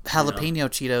some jalapeno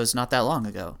Cheetos not that long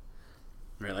ago.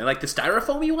 Really? Like the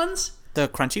styrofoamy ones? The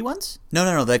crunchy ones?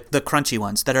 No, the crunchy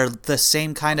ones that are the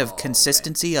same kind of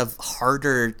consistency of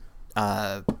harder...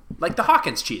 like the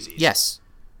Hawkins cheesies? Yes.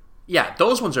 Yeah,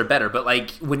 those ones are better, but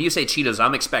like when you say Cheetos,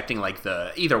 I'm expecting like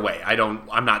either way.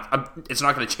 It's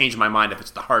not going to change my mind if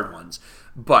it's the hard ones,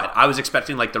 but I was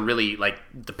expecting like the really like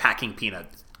the packing peanut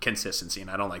consistency, and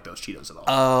I don't like those Cheetos at all.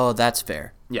 Oh, that's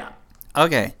fair. Yeah.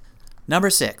 Okay. Number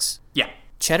 6. Yeah.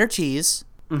 Cheddar cheese,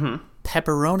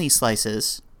 pepperoni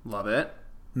slices, Love it.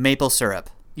 maple syrup.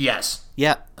 Yes.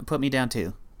 Yeah, put me down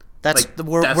too. That's Like,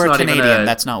 we're not Canadian. even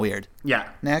That's not weird. Yeah.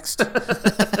 Next.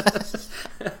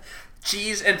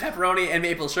 Cheese and pepperoni and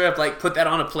maple syrup, like put that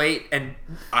on a plate and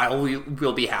I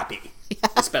will be happy. Yeah.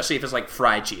 Especially if it's like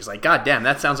fried cheese. Like, god damn,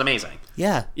 that sounds amazing.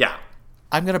 Yeah. Yeah.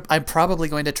 I'm probably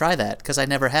going to try that because I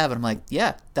never have, and I'm like,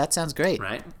 yeah, that sounds great.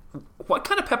 Right. What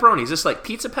kind of pepperoni? Is this like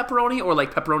pizza pepperoni or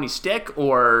like pepperoni stick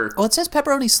or... Well, it says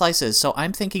pepperoni slices, so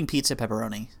I'm thinking pizza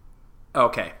pepperoni.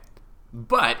 Okay.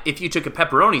 But if you took a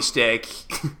pepperoni stick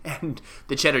and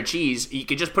the cheddar cheese, you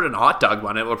could just put it in a hot dog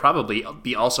bun. It would probably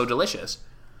be also delicious.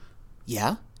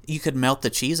 Yeah. You could melt the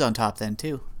cheese on top then,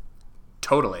 too.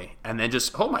 Totally. And then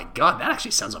just, oh my god, that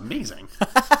actually sounds amazing.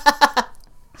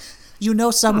 You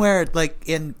know, somewhere like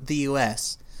in the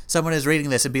U.S., someone is reading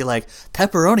this and be like,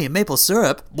 pepperoni and maple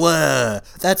syrup? Blah.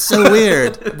 That's so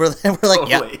weird. we're like,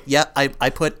 Totally. yeah, I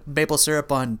put maple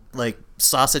syrup on like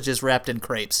sausages wrapped in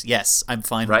crepes. Yes, I'm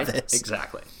fine Right? with this.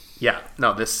 Exactly. Yeah.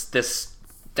 No,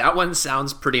 that one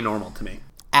sounds pretty normal to me.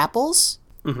 Apples,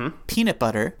 peanut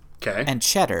butter, Okay. and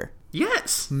cheddar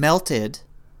Yes. melted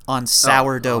on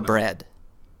sourdough no. bread.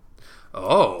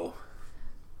 Oh.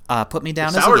 Put me down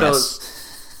as a Sourdough's... yes.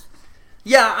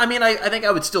 Yeah, I mean, I think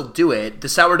I would still do it. The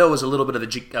sourdough was a little bit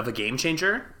of a game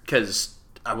changer because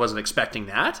I wasn't expecting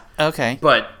that. Okay.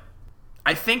 But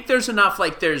I think there's enough,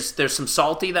 like, there's some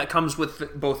salty that comes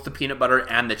with both the peanut butter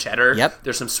and the cheddar. Yep.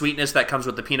 There's some sweetness that comes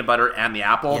with the peanut butter and the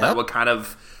apple that would kind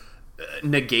of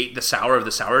negate the sour of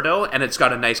the sourdough, and it's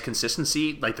got a nice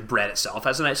consistency. Like, the bread itself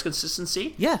has a nice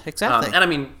consistency. Yeah, exactly. And I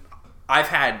mean, I've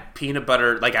had peanut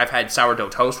butter, like, I've had sourdough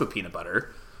toast with peanut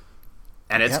butter,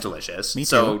 and it's delicious. Me too.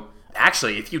 So,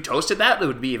 actually, if you toasted that, it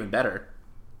would be even better.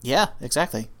 Yeah,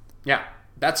 exactly. Yeah,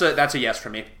 that's a yes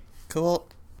for me. Cool.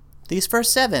 These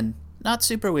first 7, not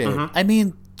super weird. I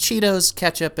mean, Cheetos,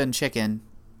 ketchup, and chicken.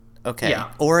 Okay.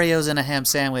 Yeah. Oreos and a ham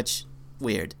sandwich.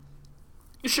 Weird.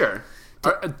 Sure.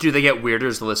 Do they get weirder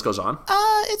as the list goes on?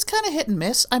 It's kind of hit and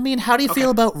miss. I mean, how do you feel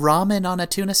about ramen on a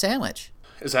tuna sandwich?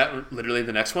 Is that literally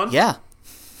the next one? Yeah.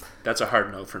 That's a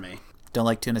hard no for me. Don't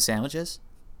like tuna sandwiches?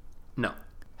 No.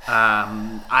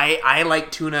 I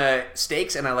like tuna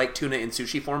steaks and I like tuna in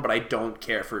sushi form, but I don't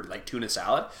care for like tuna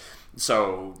salad.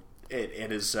 So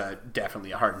it is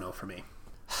definitely a hard no for me.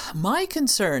 My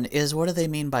concern is, what do they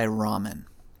mean by ramen?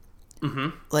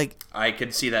 Like, I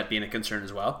could see that being a concern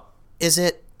as well. is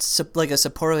it like a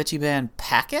Sapporo Ichiban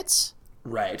packets?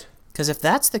 Right. Because if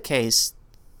that's the case,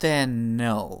 then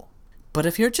no. But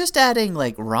if you're just adding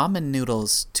like ramen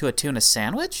noodles to a tuna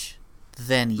sandwich,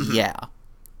 then yeah.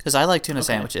 Because I like tuna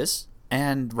sandwiches,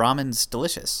 and ramen's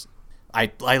delicious.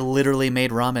 I literally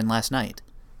made ramen last night.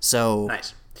 So,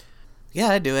 Nice. yeah,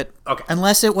 I'd do it. Okay.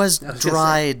 Unless it was gonna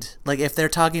dried. Like, if they're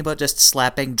talking about just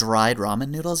slapping dried ramen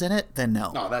noodles in it, then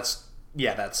no. No,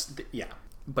 yeah.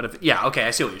 But okay,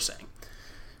 I see what you're saying.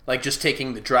 Like, just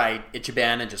taking the dried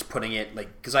Ichiban and just putting it,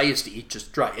 like, because I used to eat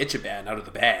just dry Ichiban out of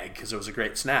the bag because it was a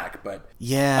great snack, but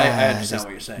Yeah. I understand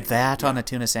what you're saying. That on a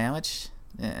tuna sandwich?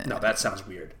 No, that sounds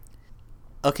weird.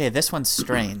 Okay, this one's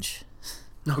strange.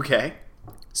 Okay.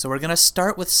 So we're going to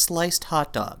start with sliced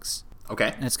hot dogs.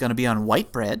 Okay. And it's going to be on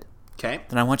white bread. Okay.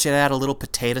 Then I want you to add a little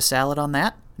potato salad on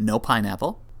that. No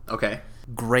pineapple. Okay.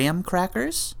 Graham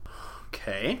crackers.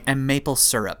 Okay. And maple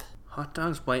syrup. Hot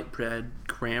dogs, white bread,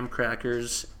 graham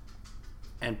crackers,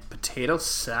 and potato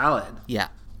salad. Yeah.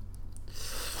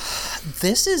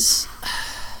 This is...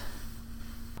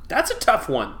 That's a tough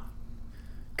one.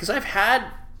 Because I've had...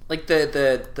 Like,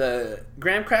 the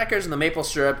graham crackers and the maple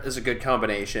syrup is a good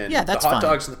combination. Yeah, that's the hot fine.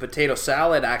 dogs and the potato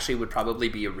salad actually would probably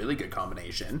be a really good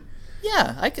combination.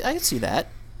 Yeah, I can see that.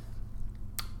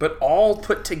 But all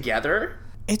put together...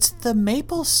 It's the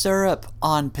maple syrup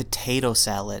on potato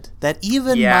salad that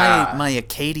even my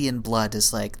Acadian blood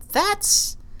is like, that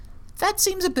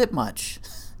seems a bit much.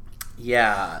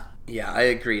 Yeah, I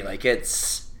agree. Like,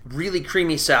 it's really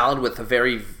creamy salad with a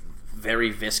very, very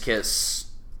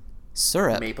viscous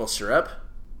syrup. Maple syrup.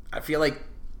 I feel like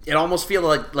it almost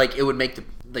feels like it would make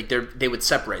they would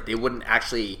separate. They wouldn't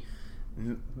actually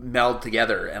meld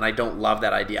together, and I don't love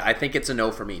that idea. I think it's a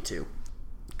no for me too.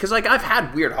 Because, like, I've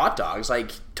had weird hot dogs.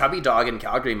 Like, Tubby Dog in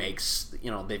Calgary makes,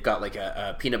 they've got, like,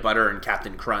 a peanut butter and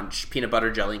Captain Crunch, peanut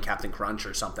butter jelly and Captain Crunch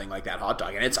or something like that hot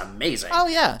dog, and it's amazing. Oh,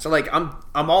 yeah. So, like, I'm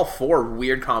all for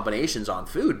weird combinations on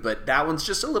food, but that one's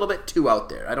just a little bit too out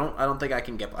there. I don't think I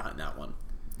can get behind that one.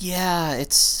 Yeah,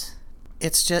 it's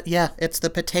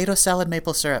the potato salad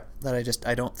maple syrup that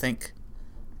I don't think...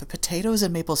 The potatoes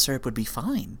and maple syrup would be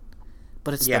fine.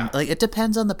 But it's it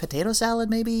depends on the potato salad,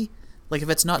 maybe... Like, if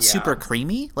it's not super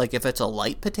creamy, like if it's a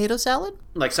light potato salad.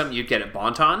 Like something you'd get at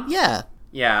Bonton? Yeah.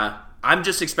 Yeah. I'm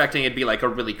just expecting it'd be like a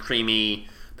really creamy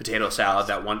potato salad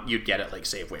that one you'd get at like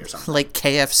Safeway or something. Like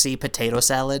KFC potato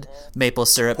salad, maple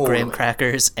syrup, graham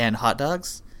crackers, and hot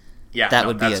dogs. Yeah. That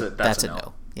would be that's a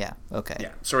no. Yeah, okay.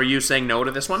 Yeah. So are you saying no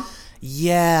to this one?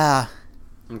 Yeah.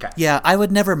 Okay. Yeah, I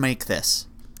would never make this.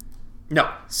 No.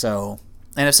 So...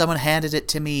 And if someone handed it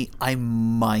to me, I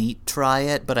might try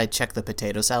it, but I'd check the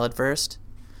potato salad first.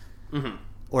 Mm-hmm.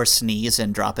 Or sneeze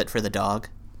and drop it for the dog.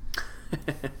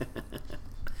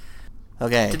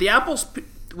 Okay. Did the apples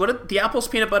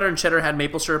peanut butter and cheddar had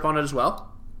maple syrup on it as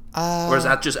well? Or is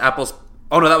that just apples?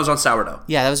 Oh, no, that was on sourdough.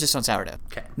 Yeah, that was just on sourdough.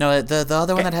 Okay. No, the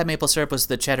other one that had maple syrup was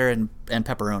the cheddar and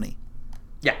pepperoni.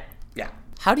 Yeah.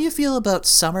 How do you feel about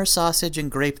summer sausage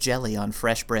and grape jelly on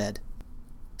fresh bread?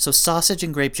 So sausage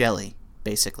and grape jelly.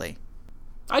 Basically,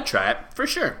 I'd try it for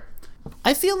sure.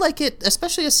 I feel like it,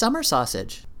 especially a summer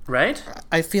sausage. Right?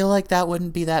 I feel like that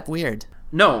wouldn't be that weird.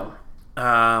 No.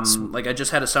 Like I just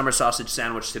had a summer sausage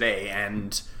sandwich today,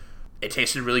 and it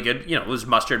tasted really good. It was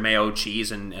mustard, mayo,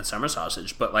 cheese, and summer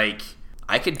sausage. But like,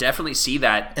 I could definitely see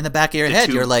that in the back of your head,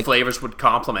 you're like, flavors would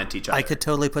complement each other. I could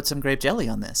totally put some grape jelly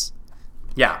on this.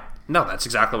 Yeah. No, that's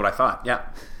exactly what I thought. Yeah.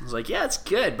 I was like, yeah, it's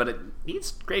good, but it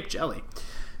needs grape jelly.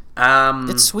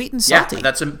 It's sweet and salty. Yeah,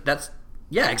 that's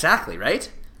exactly,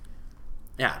 right?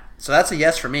 Yeah. So that's a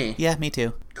yes for me. Yeah, me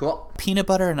too. Cool. Peanut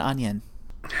butter and onion.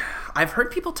 I've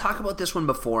heard people talk about this one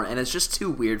before, and it's just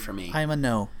too weird for me. I'm a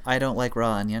no. I don't like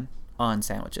raw onion on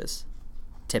sandwiches.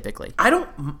 Typically. I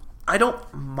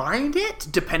don't mind it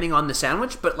depending on the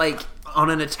sandwich, but like on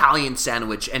an Italian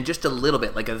sandwich and just a little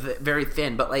bit, like very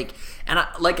thin, but like,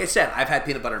 like I said, I've had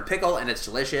peanut butter and pickle, and it's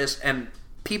delicious, and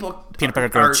people peanut butter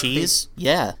grilled cheese.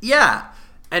 Yeah.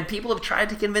 And people have tried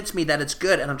to convince me that it's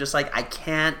good, and I'm just like, I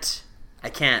can't.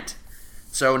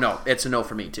 So no, it's a no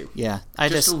for me too. Yeah.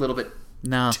 Just a little bit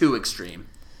too extreme.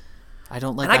 I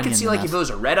don't like onion. And I can see enough. Like if it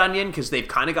was a red onion, because they've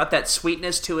kind of got that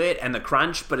sweetness to it and the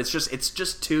crunch, but it's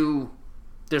just too,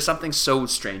 there's something so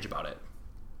strange about it.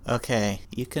 Okay.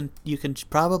 You can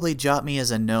probably jot me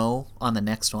as a no on the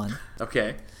next one.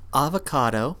 Okay.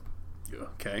 Avocado.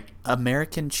 Okay.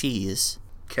 American cheese.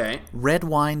 Okay. Red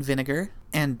wine vinegar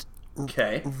and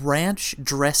ranch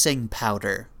dressing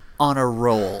powder on a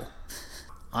roll.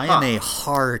 I am a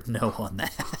hard no on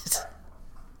that.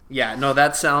 Yeah, no,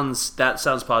 that sounds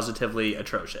positively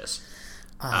atrocious.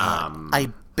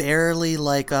 I barely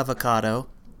like avocado,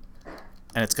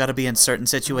 and it's got to be in certain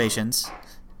situations.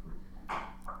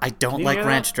 I don't like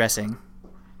ranch dressing.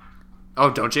 Oh,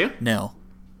 don't you? No.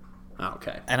 Oh,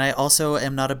 okay. And I also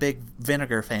am not a big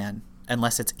vinegar fan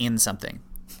unless it's in something.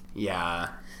 Yeah.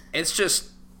 It's just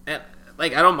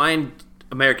like I don't mind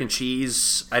American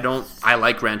cheese. I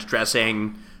like ranch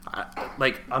dressing.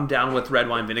 I'm down with red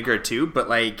wine vinegar too, but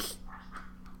like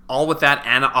all with that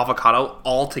and avocado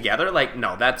all together, like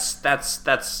no, that's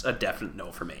a definite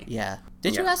no for me. Yeah.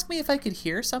 Did you ask me if I could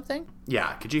hear something?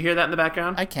 Yeah. Could you hear that in the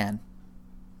background? I can.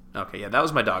 Okay, yeah, that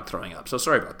was my dog throwing up, so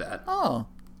sorry about that. Oh.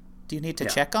 Do you need to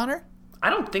check on her? I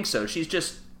don't think so. She's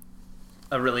just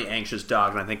a really anxious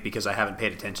dog, and I think because I haven't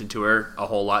paid attention to her a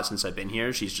whole lot since I've been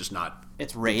here, she's just not...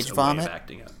 It's rage vomit?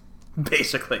 Acting up.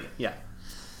 Basically, yeah.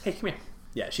 Hey, come here.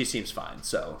 Yeah, she seems fine,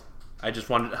 so... I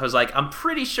was like, I'm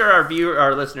pretty sure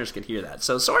our listeners could hear that.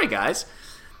 So sorry, guys.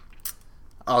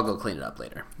 I'll go clean it up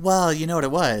later. Well, you know what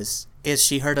it was? Is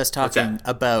she heard us talking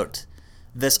about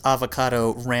this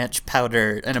avocado ranch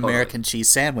powder and American cheese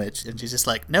sandwich, and she's just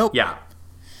like, nope. Yeah.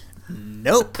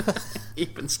 Nope.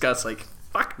 Even Scott's like,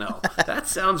 fuck no. That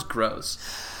sounds gross.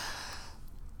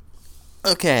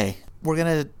 Okay. We're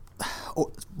going to...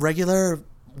 regular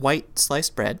white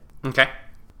sliced bread. Okay.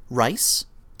 Rice.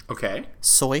 Okay.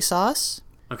 Soy sauce.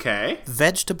 Okay.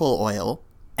 Vegetable oil.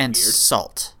 And Weird.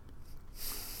 Salt.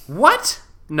 What?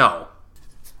 No.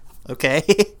 Okay.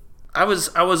 I was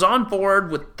on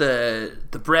board with the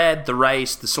bread, the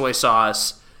rice, the soy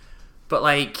sauce, but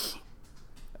like...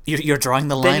 You're drawing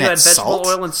the line then you at had vegetable salt?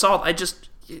 oil and salt.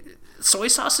 Soy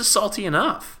sauce is salty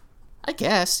enough. I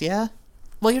guess, yeah.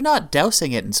 Well, you're not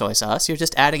dousing it in soy sauce. You're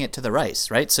just adding it to the rice,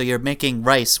 right? So you're making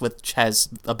rice which has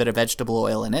a bit of vegetable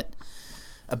oil in it,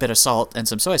 a bit of salt, and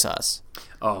some soy sauce.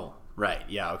 Oh, right.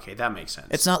 Yeah, okay. That makes sense.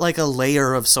 It's not like a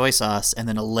layer of soy sauce and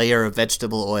then a layer of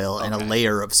vegetable oil and a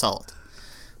layer of salt.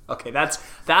 Okay, that's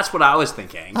what I was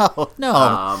thinking. Oh,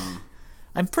 no.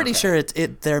 I'm pretty sure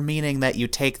they're meaning that you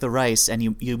take the rice and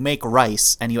you make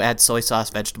rice and you add soy sauce,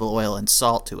 vegetable oil, and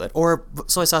salt to it. Or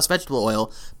soy sauce, vegetable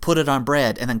oil, put it on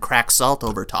bread, and then crack salt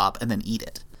over top and then eat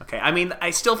it. Okay, I mean, I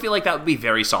still feel like that would be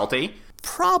very salty.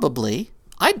 Probably.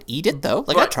 I'd eat it, though.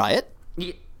 Like, I'd try it.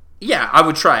 Yeah, I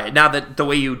would try it. Now that the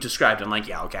way you described it, I'm like,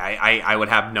 yeah, okay, I would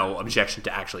have no objection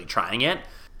to actually trying it.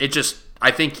 It just,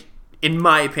 I think, in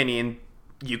my opinion,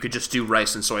 you could just do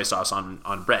rice and soy sauce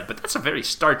on bread. But that's a very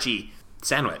starchy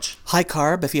sandwich. High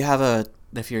carb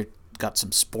if you're got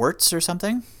some sports or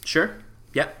something. Sure.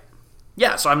 Yep.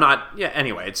 Yeah, so I'm not,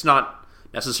 anyway, it's not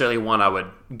necessarily one I would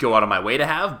go out of my way to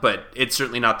have, but it's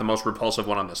certainly not the most repulsive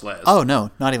one on this list. Oh,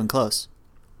 no, not even close.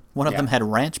 One of them had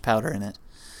ranch powder in it.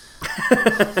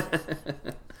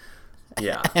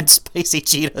 Yeah. And spicy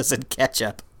Cheetos and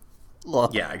ketchup. Ugh.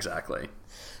 Yeah, exactly.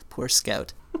 Poor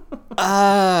Scout.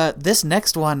 This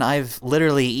next one I've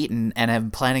literally eaten and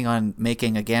I'm planning on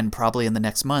making again probably in the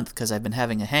next month because I've been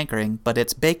having a hankering, but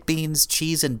it's baked beans,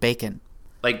 cheese, and bacon.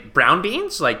 Like brown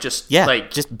beans? Just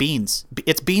beans.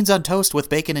 It's beans on toast with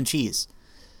bacon and cheese.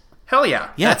 Hell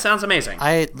yeah. Yeah. That sounds amazing.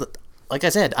 Like I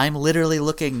said, I'm literally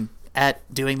looking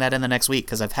at doing that in the next week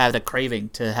because I've had a craving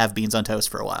to have beans on toast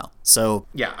for a while. So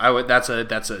yeah, I would. That's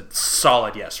a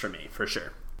solid yes for me, for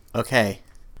sure. Okay.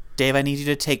 Dave, I need you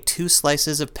to take 2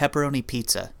 slices of pepperoni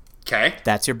pizza. Okay.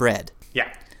 That's your bread.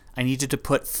 Yeah. I need you to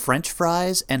put French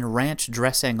fries and ranch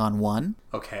dressing on one.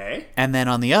 Okay. And then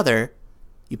on the other,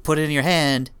 you put it in your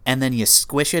hand, and then you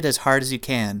squish it as hard as you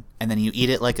can, and then you eat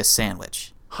it like a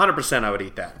sandwich. 100% I would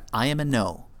eat that. I am a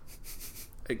no.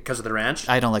 Because of the ranch?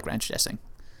 I don't like ranch dressing.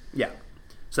 Yeah.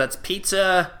 So that's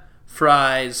pizza,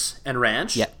 fries, and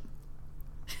ranch? Yeah.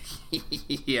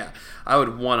 Yeah. I would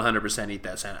 100% eat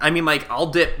that sandwich. I mean, like, I'll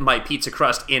dip my pizza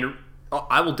crust in...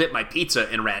 I will dip my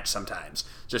pizza in ranch sometimes.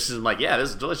 Just as I'm like, yeah, this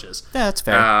is delicious. Yeah, that's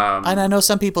fair. And I know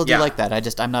some people do yeah. like that.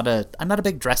 I'm not a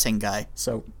big dressing guy,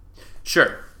 so...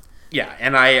 Sure. Yeah,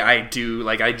 and I do,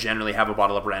 like, I generally have a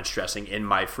bottle of ranch dressing in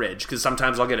my fridge, because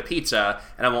sometimes I'll get a pizza,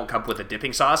 and I won't come with a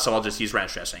dipping sauce, so I'll just use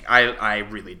ranch dressing. I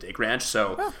really dig ranch,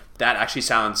 so that actually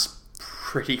sounds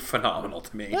pretty phenomenal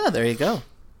to me. Yeah, there you go.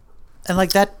 And,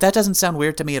 like, that doesn't sound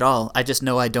weird to me at all. I just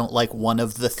know I don't like one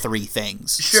of the 3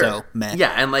 things. Sure. So, meh.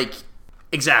 Yeah, and, like,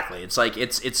 exactly. It's like,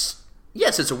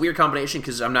 yes, it's a weird combination,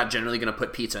 because I'm not generally going to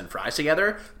put pizza and fries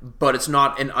together, but it's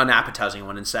not an unappetizing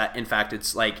one. In fact,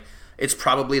 it's, like... It's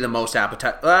probably the most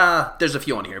appetizing... there's a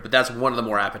few on here, but that's one of the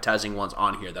more appetizing ones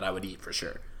on here that I would eat for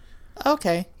sure.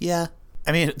 Okay, yeah.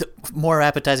 I mean, more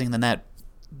appetizing than that,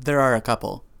 there are a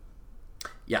couple.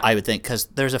 Yeah. I would think, because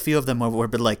there's a few of them where we've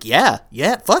been like, yeah,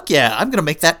 fuck yeah, I'm going to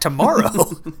make that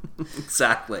tomorrow.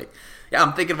 Exactly. Yeah,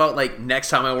 I'm thinking about, like, next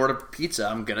time I order pizza,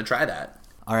 I'm going to try that.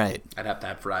 All right. I'd have to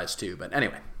have fries, too, but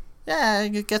anyway. Yeah,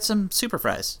 you get some super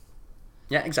fries.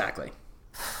 Yeah, exactly.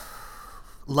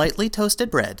 Lightly toasted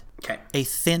bread. Okay. A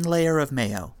thin layer of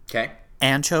mayo. Okay.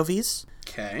 Anchovies.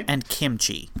 Okay. And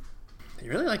kimchi. They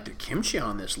really like the kimchi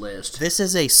on this list. This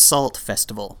is a salt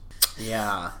festival.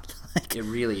 Yeah, it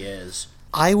really is.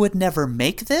 I would never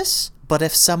make this, but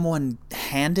if someone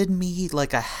handed me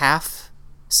like a half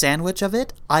sandwich of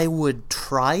it, I would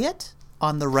try it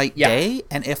on the right day,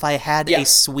 and if I had a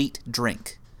sweet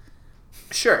drink.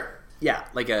 Sure. Yeah,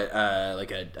 like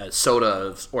a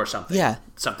soda or something. Yeah.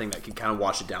 Something that can kind of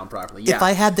wash it down properly. Yeah. If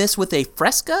I had this with a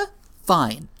Fresca,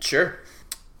 fine. Sure.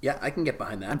 Yeah, I can get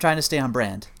behind that. I'm trying to stay on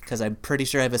brand, because I'm pretty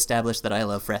sure I've established that I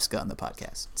love Fresca on the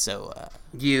podcast. So,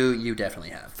 You definitely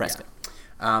have. Fresca.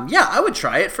 Yeah, I would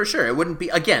try it for sure. It wouldn't be,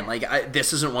 again, like,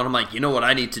 this isn't one I'm like, you know what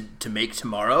I need to make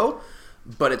tomorrow,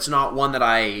 but it's not one that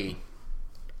I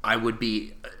would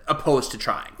be opposed to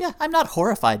trying. Yeah, I'm not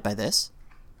horrified by this.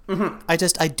 Mm-hmm.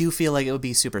 I do feel like it would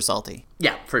be super salty.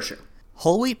 Yeah, for sure.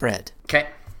 Whole wheat bread. Okay.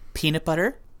 Peanut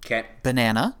butter. Okay.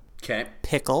 Banana. Okay.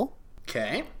 Pickle.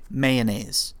 Okay.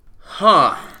 Mayonnaise.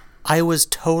 Huh. I was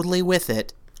totally with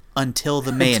it until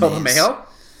the mayonnaise. Until the mayo?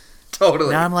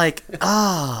 Totally. Now I'm like,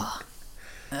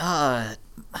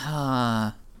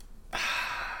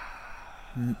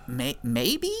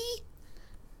 maybe?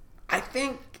 I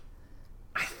think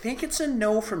it's a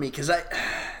no for me because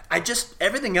I just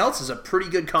everything else is a pretty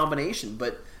good combination,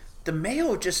 but the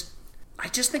mayo I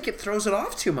just think it throws it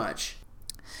off too much.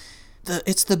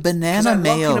 It's the banana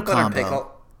mayo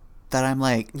combo that I'm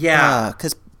like,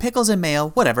 because pickles and mayo,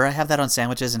 whatever. I have that on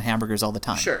sandwiches and hamburgers all the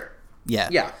time. Sure. Yeah.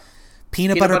 Yeah.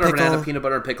 Peanut butter pickle, banana, peanut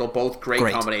butter and pickle, both great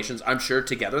combinations. I'm sure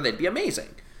together they'd be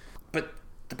amazing. But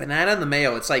the banana and the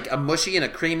mayo, it's like a mushy and a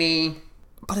creamy.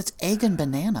 But it's egg and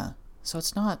banana, so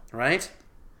it's not right.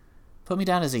 Put me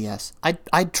down as a yes.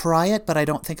 I'd try it, but I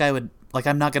don't think I would. Like,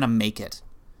 I'm not gonna make it.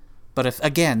 But if,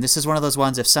 again, this is one of those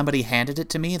ones, if somebody handed it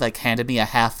to me, like handed me a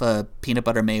half a peanut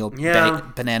butter mayo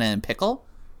banana and pickle,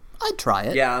 I'd try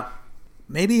it. Yeah.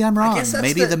 Maybe I'm wrong.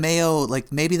 Maybe the mayo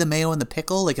and the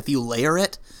pickle, like if you layer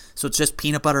it, so it's just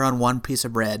peanut butter on one piece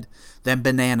of bread, then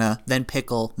banana, then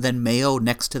pickle, then mayo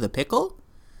next to the pickle.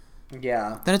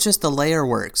 Yeah. Then it's just the layer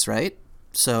works, right?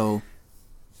 So.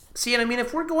 See, and I mean,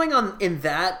 if we're going on in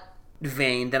that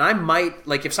vein, then I might,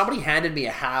 like, if somebody handed me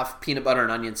a half peanut butter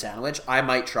and onion sandwich, I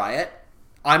might try it.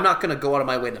 I'm not going to go out of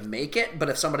my way to make it, but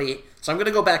if somebody, so I'm going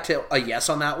to go back to a yes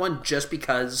on that one, just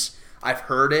because I've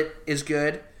heard it is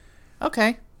good.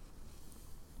 Okay.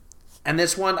 And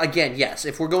this one, again, yes,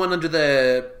 if we're going under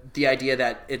the idea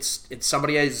that it's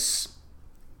somebody is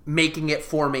making it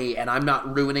for me and I'm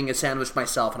not ruining a sandwich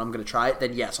myself and I'm going to try it,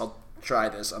 then yes, I'll try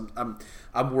this.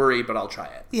 I'm worried, but I'll try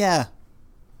it. Yeah.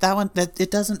 That one,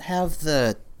 it doesn't have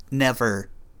the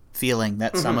never feeling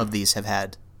that some of these have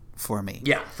had for me.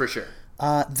 Yeah, for sure.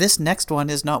 This next one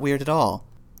is not weird at all.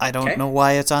 I don't know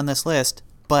why it's on this list,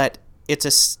 but it's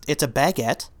a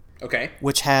baguette. Okay.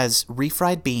 Which has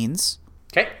refried beans.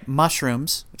 Okay.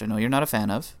 Mushrooms, which I know you're not a fan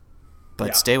of,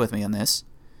 but stay with me on this.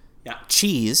 Yeah.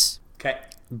 Cheese. Okay.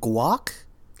 Guac.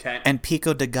 Okay. And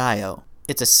pico de gallo.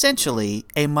 It's essentially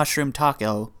a mushroom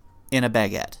taco in a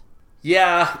baguette.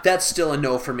 Yeah, that's still a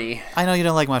no for me. I know you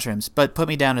don't like mushrooms, but put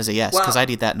me down as a yes, because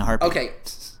I'd eat that in a heartbeat. Okay.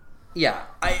 Yeah,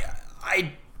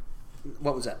 I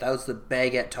what was that? That was the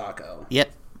baguette taco.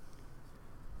 Yep.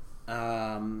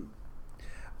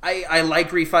 I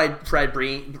like refried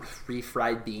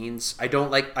beans. I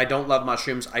don't love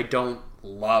mushrooms. I don't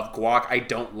love guac. I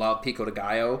don't love pico de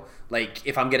gallo. Like,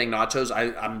 if I'm getting nachos,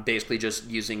 I'm basically just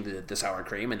using the sour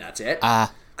cream and that's it.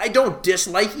 I don't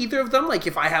dislike either of them. Like,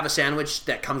 if I have a sandwich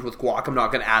that comes with guac, I'm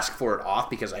not going to ask for it off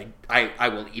because I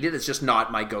will eat it. It's just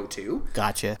not my go-to.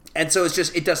 Gotcha. And so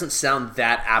it doesn't sound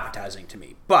that appetizing to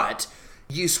me. But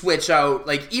you switch out,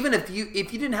 like, even if you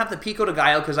didn't have the pico de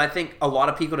gallo, because I think a lot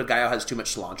of pico de gallo has too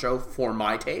much cilantro for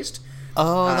my taste.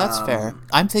 Oh, that's fair.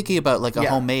 I'm thinking about like a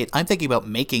homemade. I'm thinking about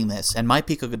making this, and my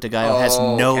pico de gallo has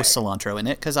no cilantro in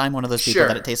it because I'm one of those people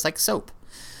that it tastes like soap.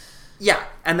 Yeah,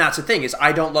 and that's the thing is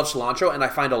I don't love cilantro, and I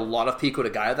find a lot of pico de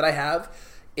gallo that I have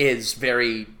is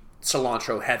very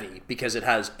cilantro heavy because it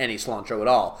has any cilantro at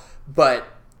all. But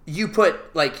you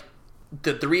put like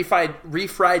the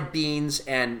refried beans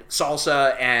and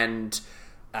salsa and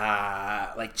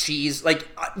like cheese, like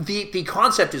the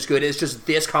concept is good. It's just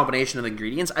this combination of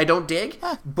ingredients I don't dig,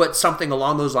 but something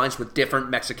along those lines with different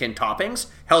Mexican toppings,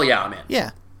 hell yeah, I'm in.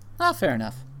 Yeah, fair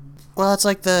enough. Well, it's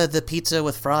like the pizza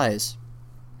with fries.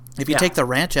 If you take the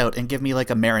ranch out and give me like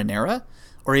a marinara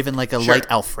or even like a light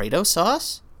Alfredo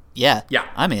sauce, yeah,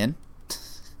 I'm in.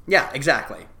 Yeah,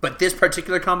 exactly. But this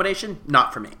particular combination,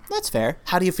 not for me. That's fair.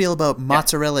 How do you feel about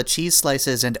mozzarella cheese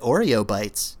slices and Oreo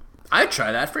bites? I'd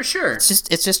try that for sure.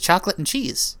 It's just chocolate and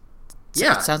cheese.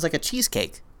 It sounds like a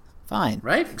cheesecake. Fine.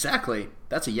 Right? Exactly.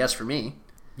 That's a yes for me.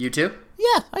 You too?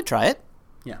 Yeah, I'd try it.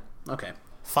 Yeah. Okay.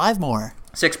 5 more.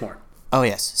 6 more. Oh,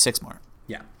 yes. 6 more.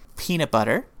 Yeah. Peanut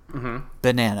butter. Mm-hmm.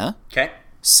 Banana. Okay.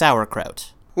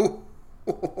 Sauerkraut.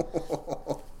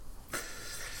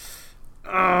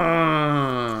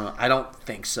 I don't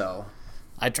think so.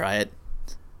 I'd try it.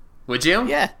 Would you?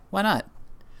 Yeah, why not?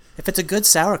 If it's a good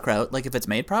sauerkraut, like if it's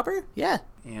made proper, yeah.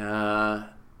 Yeah,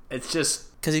 it's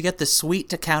just... Because you get the sweet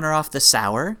to counter off the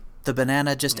sour. The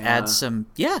banana just adds some...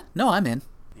 Yeah, no, I'm in.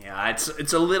 Yeah,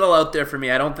 it's a little out there for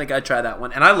me. I don't think I'd try that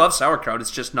one. And I love sauerkraut.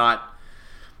 It's just not...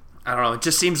 I don't know. It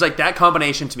just seems like that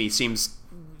combination to me seems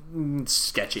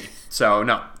sketchy. So,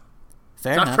 no.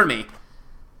 Fair enough. Not for me.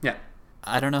 Yeah.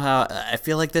 I don't know how... I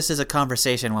feel like this is a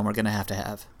conversation one we're going to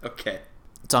have. Okay.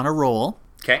 It's on a roll.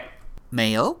 Okay.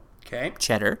 Mayo. Okay.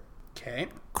 Cheddar. Okay.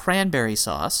 Cranberry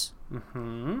sauce.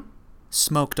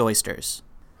 Smoked oysters.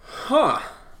 Huh.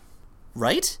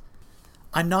 Right?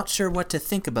 I'm not sure what to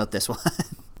think about this one.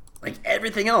 Like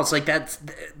everything else, like that's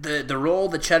the roll,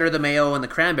 the cheddar, the mayo, and the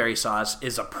cranberry sauce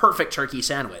is a perfect turkey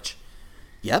sandwich.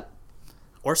 Yep.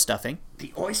 Or stuffing.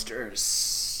 The oysters.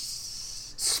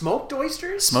 Smoked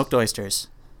oysters? Smoked oysters.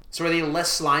 So are they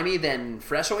less slimy than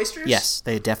fresh oysters? Yes,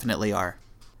 they definitely are.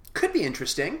 Could be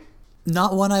interesting.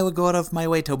 Not one I would go out of my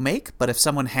way to make, but if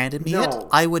someone handed me it, No.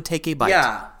 I would take a bite.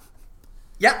 Yeah.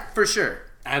 Yeah, for sure.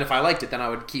 And if I liked it, then I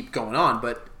would keep going on.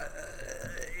 But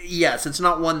yes, it's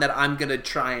not one that I'm going to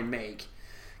try and make.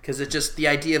 Because it's just the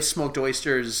idea of smoked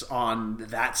oysters on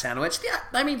that sandwich. Yeah,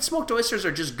 I mean, smoked oysters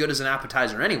are just good as an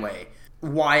appetizer anyway.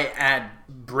 Why add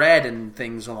bread and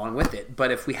things along with it?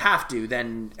 But if we have to,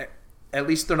 then at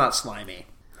least they're not slimy.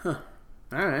 Huh.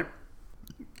 All right.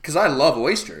 Because I love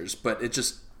oysters, but it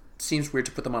just seems weird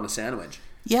to put them on a sandwich.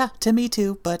 Yeah, to me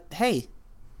too, but hey,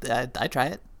 I try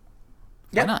it.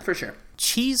 Why Yeah, not? for sure.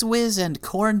 Cheese whiz and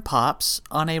corn pops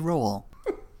on a roll.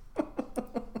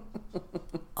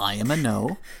 I am a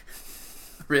no.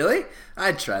 Really?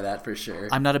 I'd try that for sure.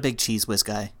 I'm not a big cheese whiz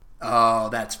guy. Oh,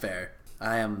 that's fair.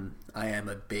 I am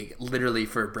a big... Literally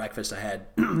for breakfast, I had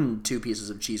 2 pieces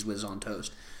of Cheese Whiz on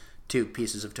toast. 2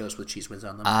 pieces of toast with Cheese Whiz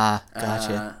on them. Ah,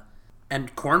 gotcha.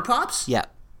 And corn pops? Yeah.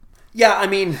 Yeah, I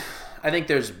mean, I think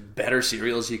there's better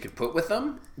cereals you could put with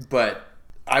them, but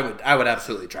I would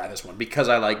absolutely try this one because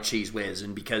I like Cheese Whiz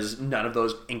and because none of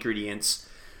those ingredients...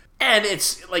 And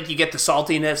it's like you get the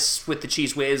saltiness with the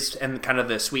Cheese Whiz and kind of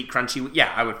the sweet, crunchy...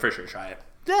 Yeah, I would for sure try it.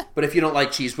 Yeah. But if you don't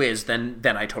like Cheese Whiz, then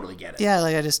I totally get it. Yeah,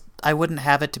 like I wouldn't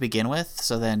have it to begin with,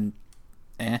 so then,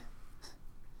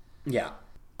 Yeah.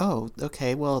 Oh,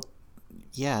 okay, well,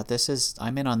 yeah,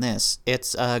 I'm in on this.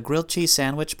 It's a grilled cheese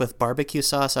sandwich with barbecue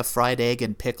sauce, a fried egg,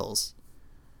 and pickles.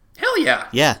 Hell yeah.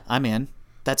 Yeah, I'm in.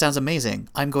 That sounds amazing.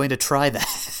 I'm going to try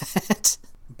that.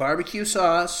 Barbecue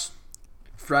sauce,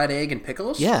 fried egg, and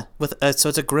pickles? Yeah, with so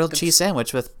it's a grilled cheese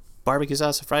sandwich with barbecue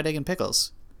sauce, a fried egg, and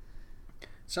pickles.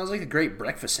 Sounds like a great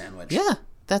breakfast sandwich. Yeah,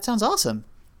 that sounds awesome.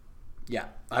 Yeah,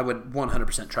 I would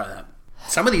 100% try that.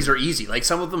 Some of these are easy. Like,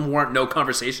 some of them warrant no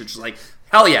conversation. Just like,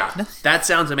 hell yeah, that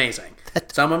sounds amazing.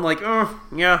 Some of them like, oh,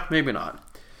 yeah, maybe not.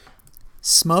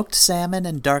 Smoked salmon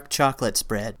and dark chocolate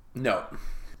spread. No.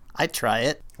 I'd try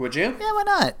it. Would you? Yeah, why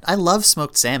not? I love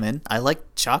smoked salmon. I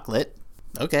like chocolate.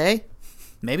 Okay.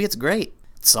 Maybe it's great.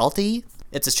 It's salty.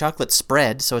 It's a chocolate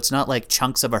spread, so it's not like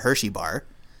chunks of a Hershey bar.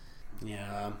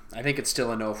 Yeah, I think it's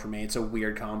still a no for me. It's a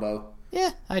weird combo.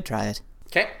 Yeah, I'd try it.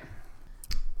 Okay.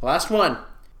 Last one.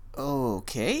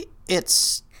 Okay.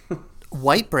 It's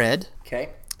white bread, Okay.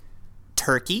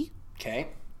 turkey, Okay.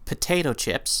 potato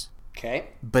chips, Okay.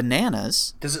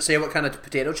 bananas. Does it say what kind of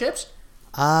potato chips?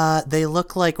 They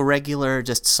look like regular,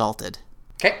 just salted.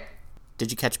 Okay. Did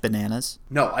you catch bananas?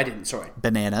 No, I didn't. Sorry.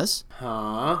 Bananas.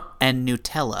 Huh? And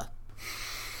Nutella.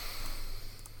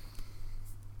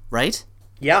 Right?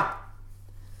 Yeah.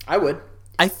 I would.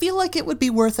 I feel like it would be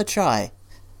worth a try.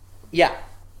 Yeah.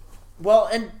 Well,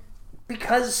 and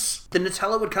because the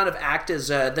Nutella would kind of act as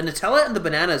the Nutella and the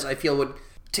bananas, I feel would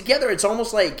together. It's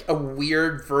almost like a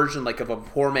weird version, like of a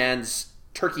poor man's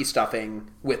turkey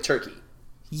stuffing with turkey.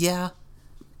 Yeah,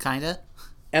 kinda.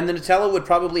 And the Nutella would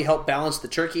probably help balance the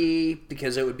turkey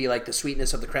because it would be like the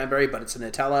sweetness of the cranberry, but it's a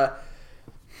Nutella.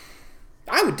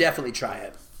 I would definitely try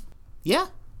it. Yeah.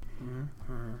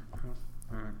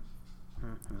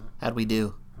 How'd we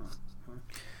do?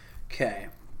 Okay,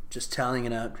 just tallying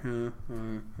it out.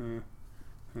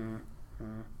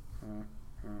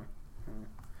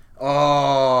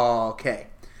 Oh, okay.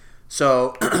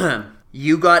 So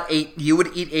you got 8. You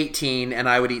would eat 18, and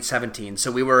I would eat 17.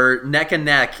 So we were neck and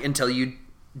neck until you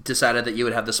decided that you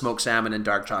would have the smoked salmon and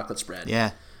dark chocolate spread.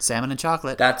 Yeah, salmon and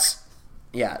chocolate.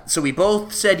 Yeah. So we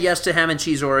both said yes to ham and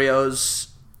cheese Oreos.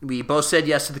 We both said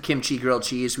yes to the kimchi grilled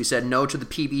cheese. We said no to the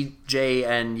PBJ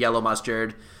and yellow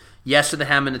mustard. Yes to the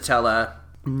ham and Nutella.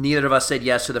 Neither of us said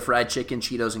yes to the fried chicken,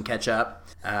 Cheetos, and ketchup.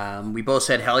 We both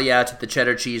said hell yeah to the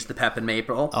cheddar cheese, the pep and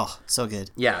maple. Oh, so good.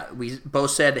 Yeah, we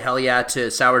both said hell yeah to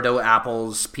sourdough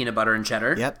apples, peanut butter, and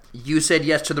cheddar. Yep. You said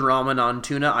yes to the ramen on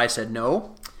tuna. I said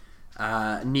no.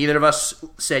 Neither of us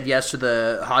said yes to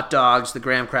the hot dogs, the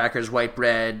graham crackers, white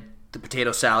bread, the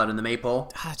potato salad, and the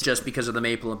maple, just because of the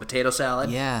maple and potato salad.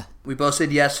 Yeah. We both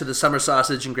said yes to the summer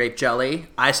sausage and grape jelly.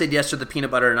 I said yes to the peanut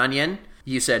butter and onion.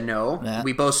 You said no. Yeah.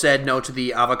 We both said no to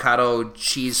the avocado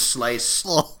cheese slice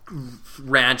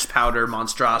ranch powder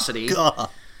monstrosity. God.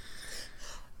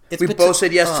 We both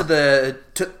said yes to the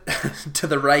to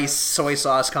the rice soy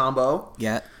sauce combo.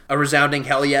 Yeah. A resounding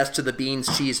hell yes to the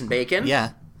beans, cheese, and bacon.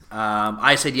 Yeah.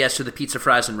 I said yes to the pizza,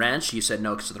 fries, and ranch. You said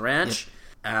no to the ranch.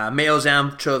 Yep. Mayo's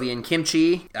anchovy and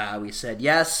kimchi. We said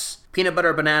yes. Peanut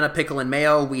butter, banana, pickle, and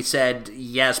mayo. We said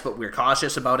yes, but we're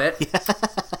cautious about it.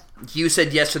 You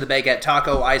said yes to the baguette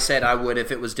taco. I said I would if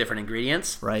it was different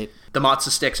ingredients. Right. The matzo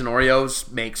sticks and Oreos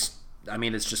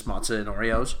it's just matzo and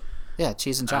Oreos. Yeah,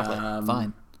 cheese and chocolate.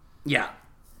 Fine. Yeah.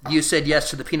 You said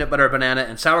yes to the peanut butter, banana,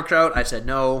 and sauerkraut. I said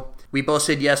no. We both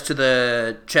said yes to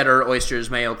the cheddar, oysters,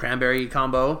 mayo, cranberry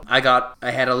combo. I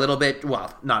had a little bit,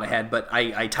 well, not ahead, but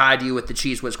I tied you with the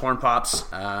Cheese Whiz Corn Pops.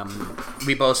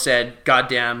 We both said,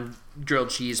 goddamn,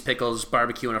 grilled cheese, pickles,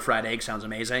 barbecue, and a fried egg sounds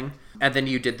amazing. And then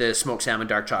you did the smoked salmon,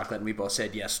 dark chocolate, and we both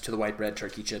said yes to the white bread,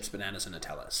 turkey chips, bananas, and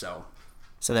Nutella. So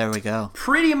there we go.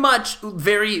 Pretty much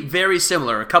very, very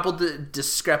similar. A couple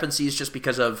discrepancies just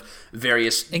because of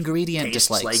various ingredient tastes.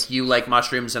 dislikes. Like you like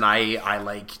mushrooms and I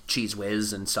like Cheese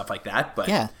Whiz and stuff like that. But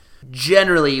yeah.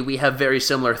 Generally, we have very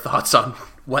similar thoughts on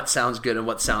what sounds good and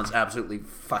what sounds absolutely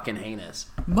fucking heinous.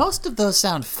 Most of those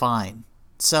sound fine.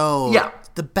 So yeah.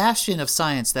 The bastion of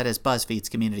science that is BuzzFeed's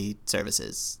community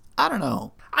services. I don't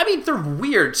know. I mean, they're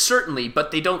weird, certainly,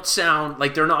 but they don't sound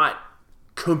like they're not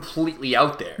completely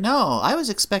out there. No, I was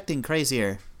expecting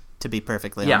crazier, to be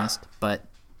perfectly honest. But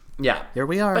yeah, here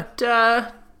we are.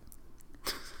 But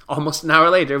almost an hour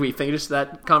later, we finished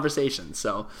that conversation.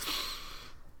 So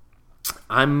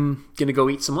I'm gonna go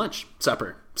eat some lunch,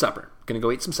 supper. Gonna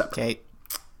go eat some supper. Okay.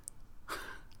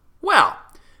 Well,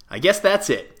 I guess that's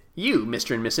it. You,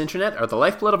 Mr. and Miss Internet, are the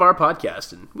lifeblood of our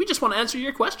podcast, and we just want to answer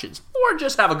your questions or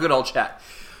just have a good old chat.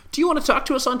 Do you want to talk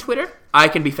to us on Twitter? I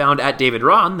can be found at David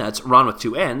Ron, that's Ron with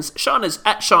 2 N's. Sean is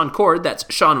at Sean Cord, that's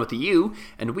Sean with a U.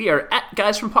 And we are at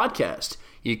Guys From Podcast.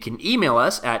 You can email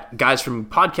us at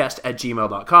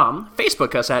guysfrompodcast@gmail.com,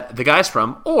 Facebook us at The Guys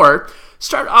From, or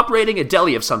start operating a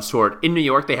deli of some sort. In New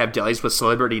York, they have delis with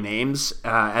celebrity names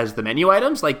as the menu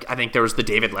items. Like, I think there was the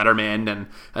David Letterman and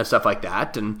stuff like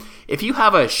that. And if you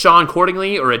have a Sean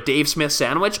Cordingly or a Dave Smith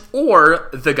sandwich or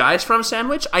The Guys From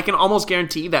sandwich, I can almost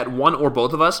guarantee that one or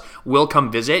both of us will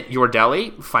come visit your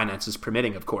deli, finances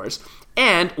permitting, of course.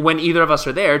 And when either of us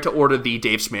are there to order the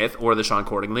Dave Smith or the Sean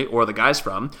Cordingly or the Guys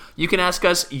From, you can ask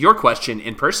us your question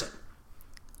in person.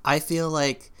 I feel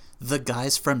like the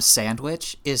Guys From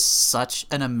Sandwich is such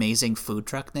an amazing food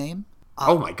truck name.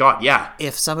 Oh my god, yeah.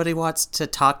 If somebody wants to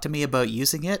talk to me about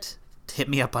using it, hit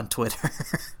me up on Twitter.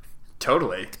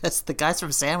 Totally. Because the Guys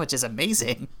From Sandwich is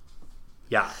amazing.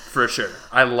 Yeah, for sure.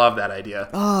 I love that idea.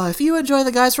 Oh, if you enjoy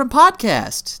the Guys From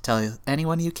Podcast, tell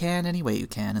anyone you can, any way you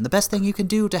can. And the best thing you can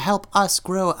do to help us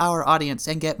grow our audience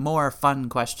and get more fun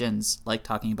questions, like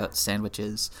talking about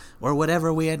sandwiches, or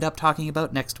whatever we end up talking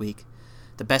about next week,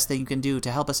 the best thing you can do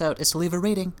to help us out is to leave a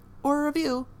rating or a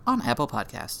review on Apple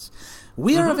Podcasts.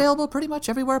 We are available pretty much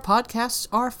everywhere podcasts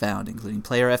are found, including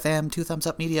Player FM, 2 Thumbs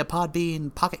Up Media,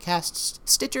 Podbean, Pocket Casts,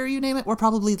 Stitcher, you name it, we're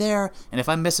probably there. And if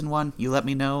I'm missing one, you let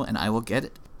me know, and I will get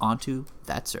it onto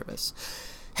that service.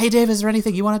 Hey, Dave, is there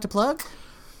anything you wanted to plug?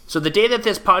 So the day that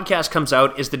this podcast comes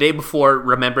out is the day before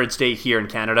Remembrance Day here in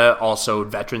Canada, also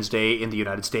Veterans Day in the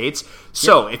United States.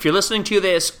 So if you're listening to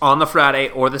this on the Friday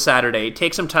or the Saturday,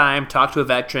 take some time, talk to a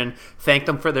veteran, thank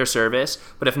them for their service.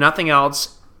 But if nothing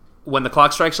else, when the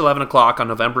clock strikes 11 o'clock on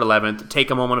November 11th, take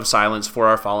a moment of silence for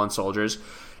our fallen soldiers.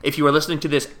 If you are listening to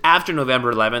this after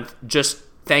November 11th, just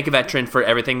thank a veteran for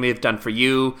everything they've done for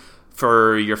you,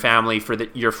 for your family, for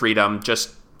your freedom.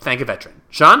 Just thank a veteran.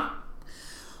 Sean?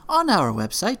 On our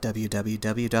website,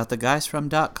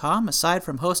 www.theguysfrom.com, aside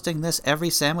from hosting this Every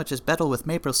Sandwich is Better with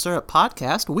Maple Syrup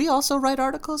podcast, we also write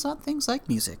articles on things like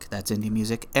music. That's indie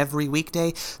music every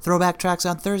weekday, throwback tracks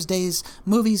on Thursdays,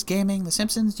 movies, gaming, The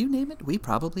Simpsons, you name it, we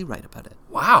probably write about it.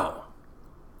 Wow.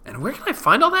 And where can I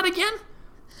find all that again?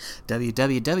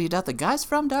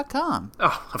 www.theguysfrom.com.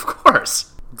 Oh, of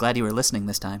course. Glad you were listening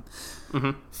this time.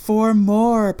 For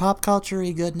more pop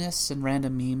culture-y goodness and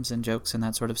random memes and jokes and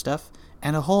that sort of stuff,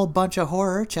 and a whole bunch of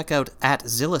horror, check out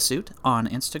 @ZillaSuit on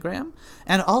Instagram.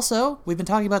 And also, we've been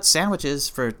talking about sandwiches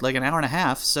for like an hour and a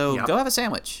half, so go have a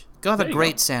sandwich. Go have a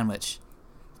great sandwich.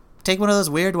 Take one of those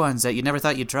weird ones that you never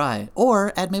thought you'd try,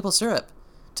 or add maple syrup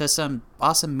to some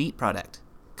awesome meat product,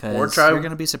 because you're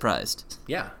going to be surprised.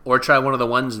 Yeah, or try one of the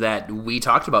ones that we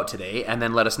talked about today, and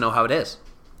then let us know how it is.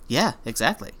 Yeah,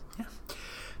 exactly.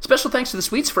 Special thanks to The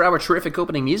Sweets for our terrific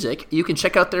opening music. You can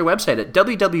check out their website at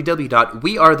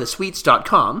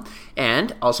www.wearethesweets.com.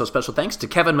 And also special thanks to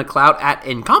Kevin MacLeod at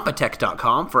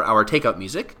Incompetech.com for our takeout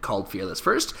music called Fearless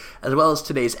First, as well as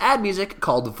today's ad music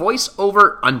called Voice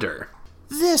Over Under.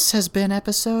 This has been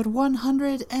episode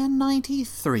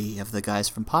 193 of the Guys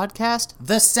from Podcast,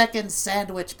 the second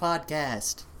sandwich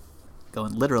podcast.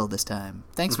 Going literal this time.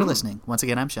 Thanks for listening. Once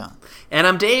again, I'm Shaun. And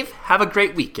I'm Dave. Have a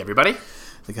great week, everybody.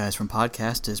 The Guys from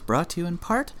Podcast is brought to you in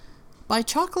part by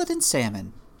chocolate and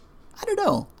salmon. I don't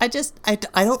know. I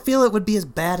don't feel it would be as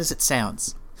bad as it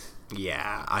sounds.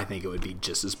 Yeah, I think it would be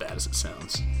just as bad as it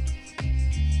sounds.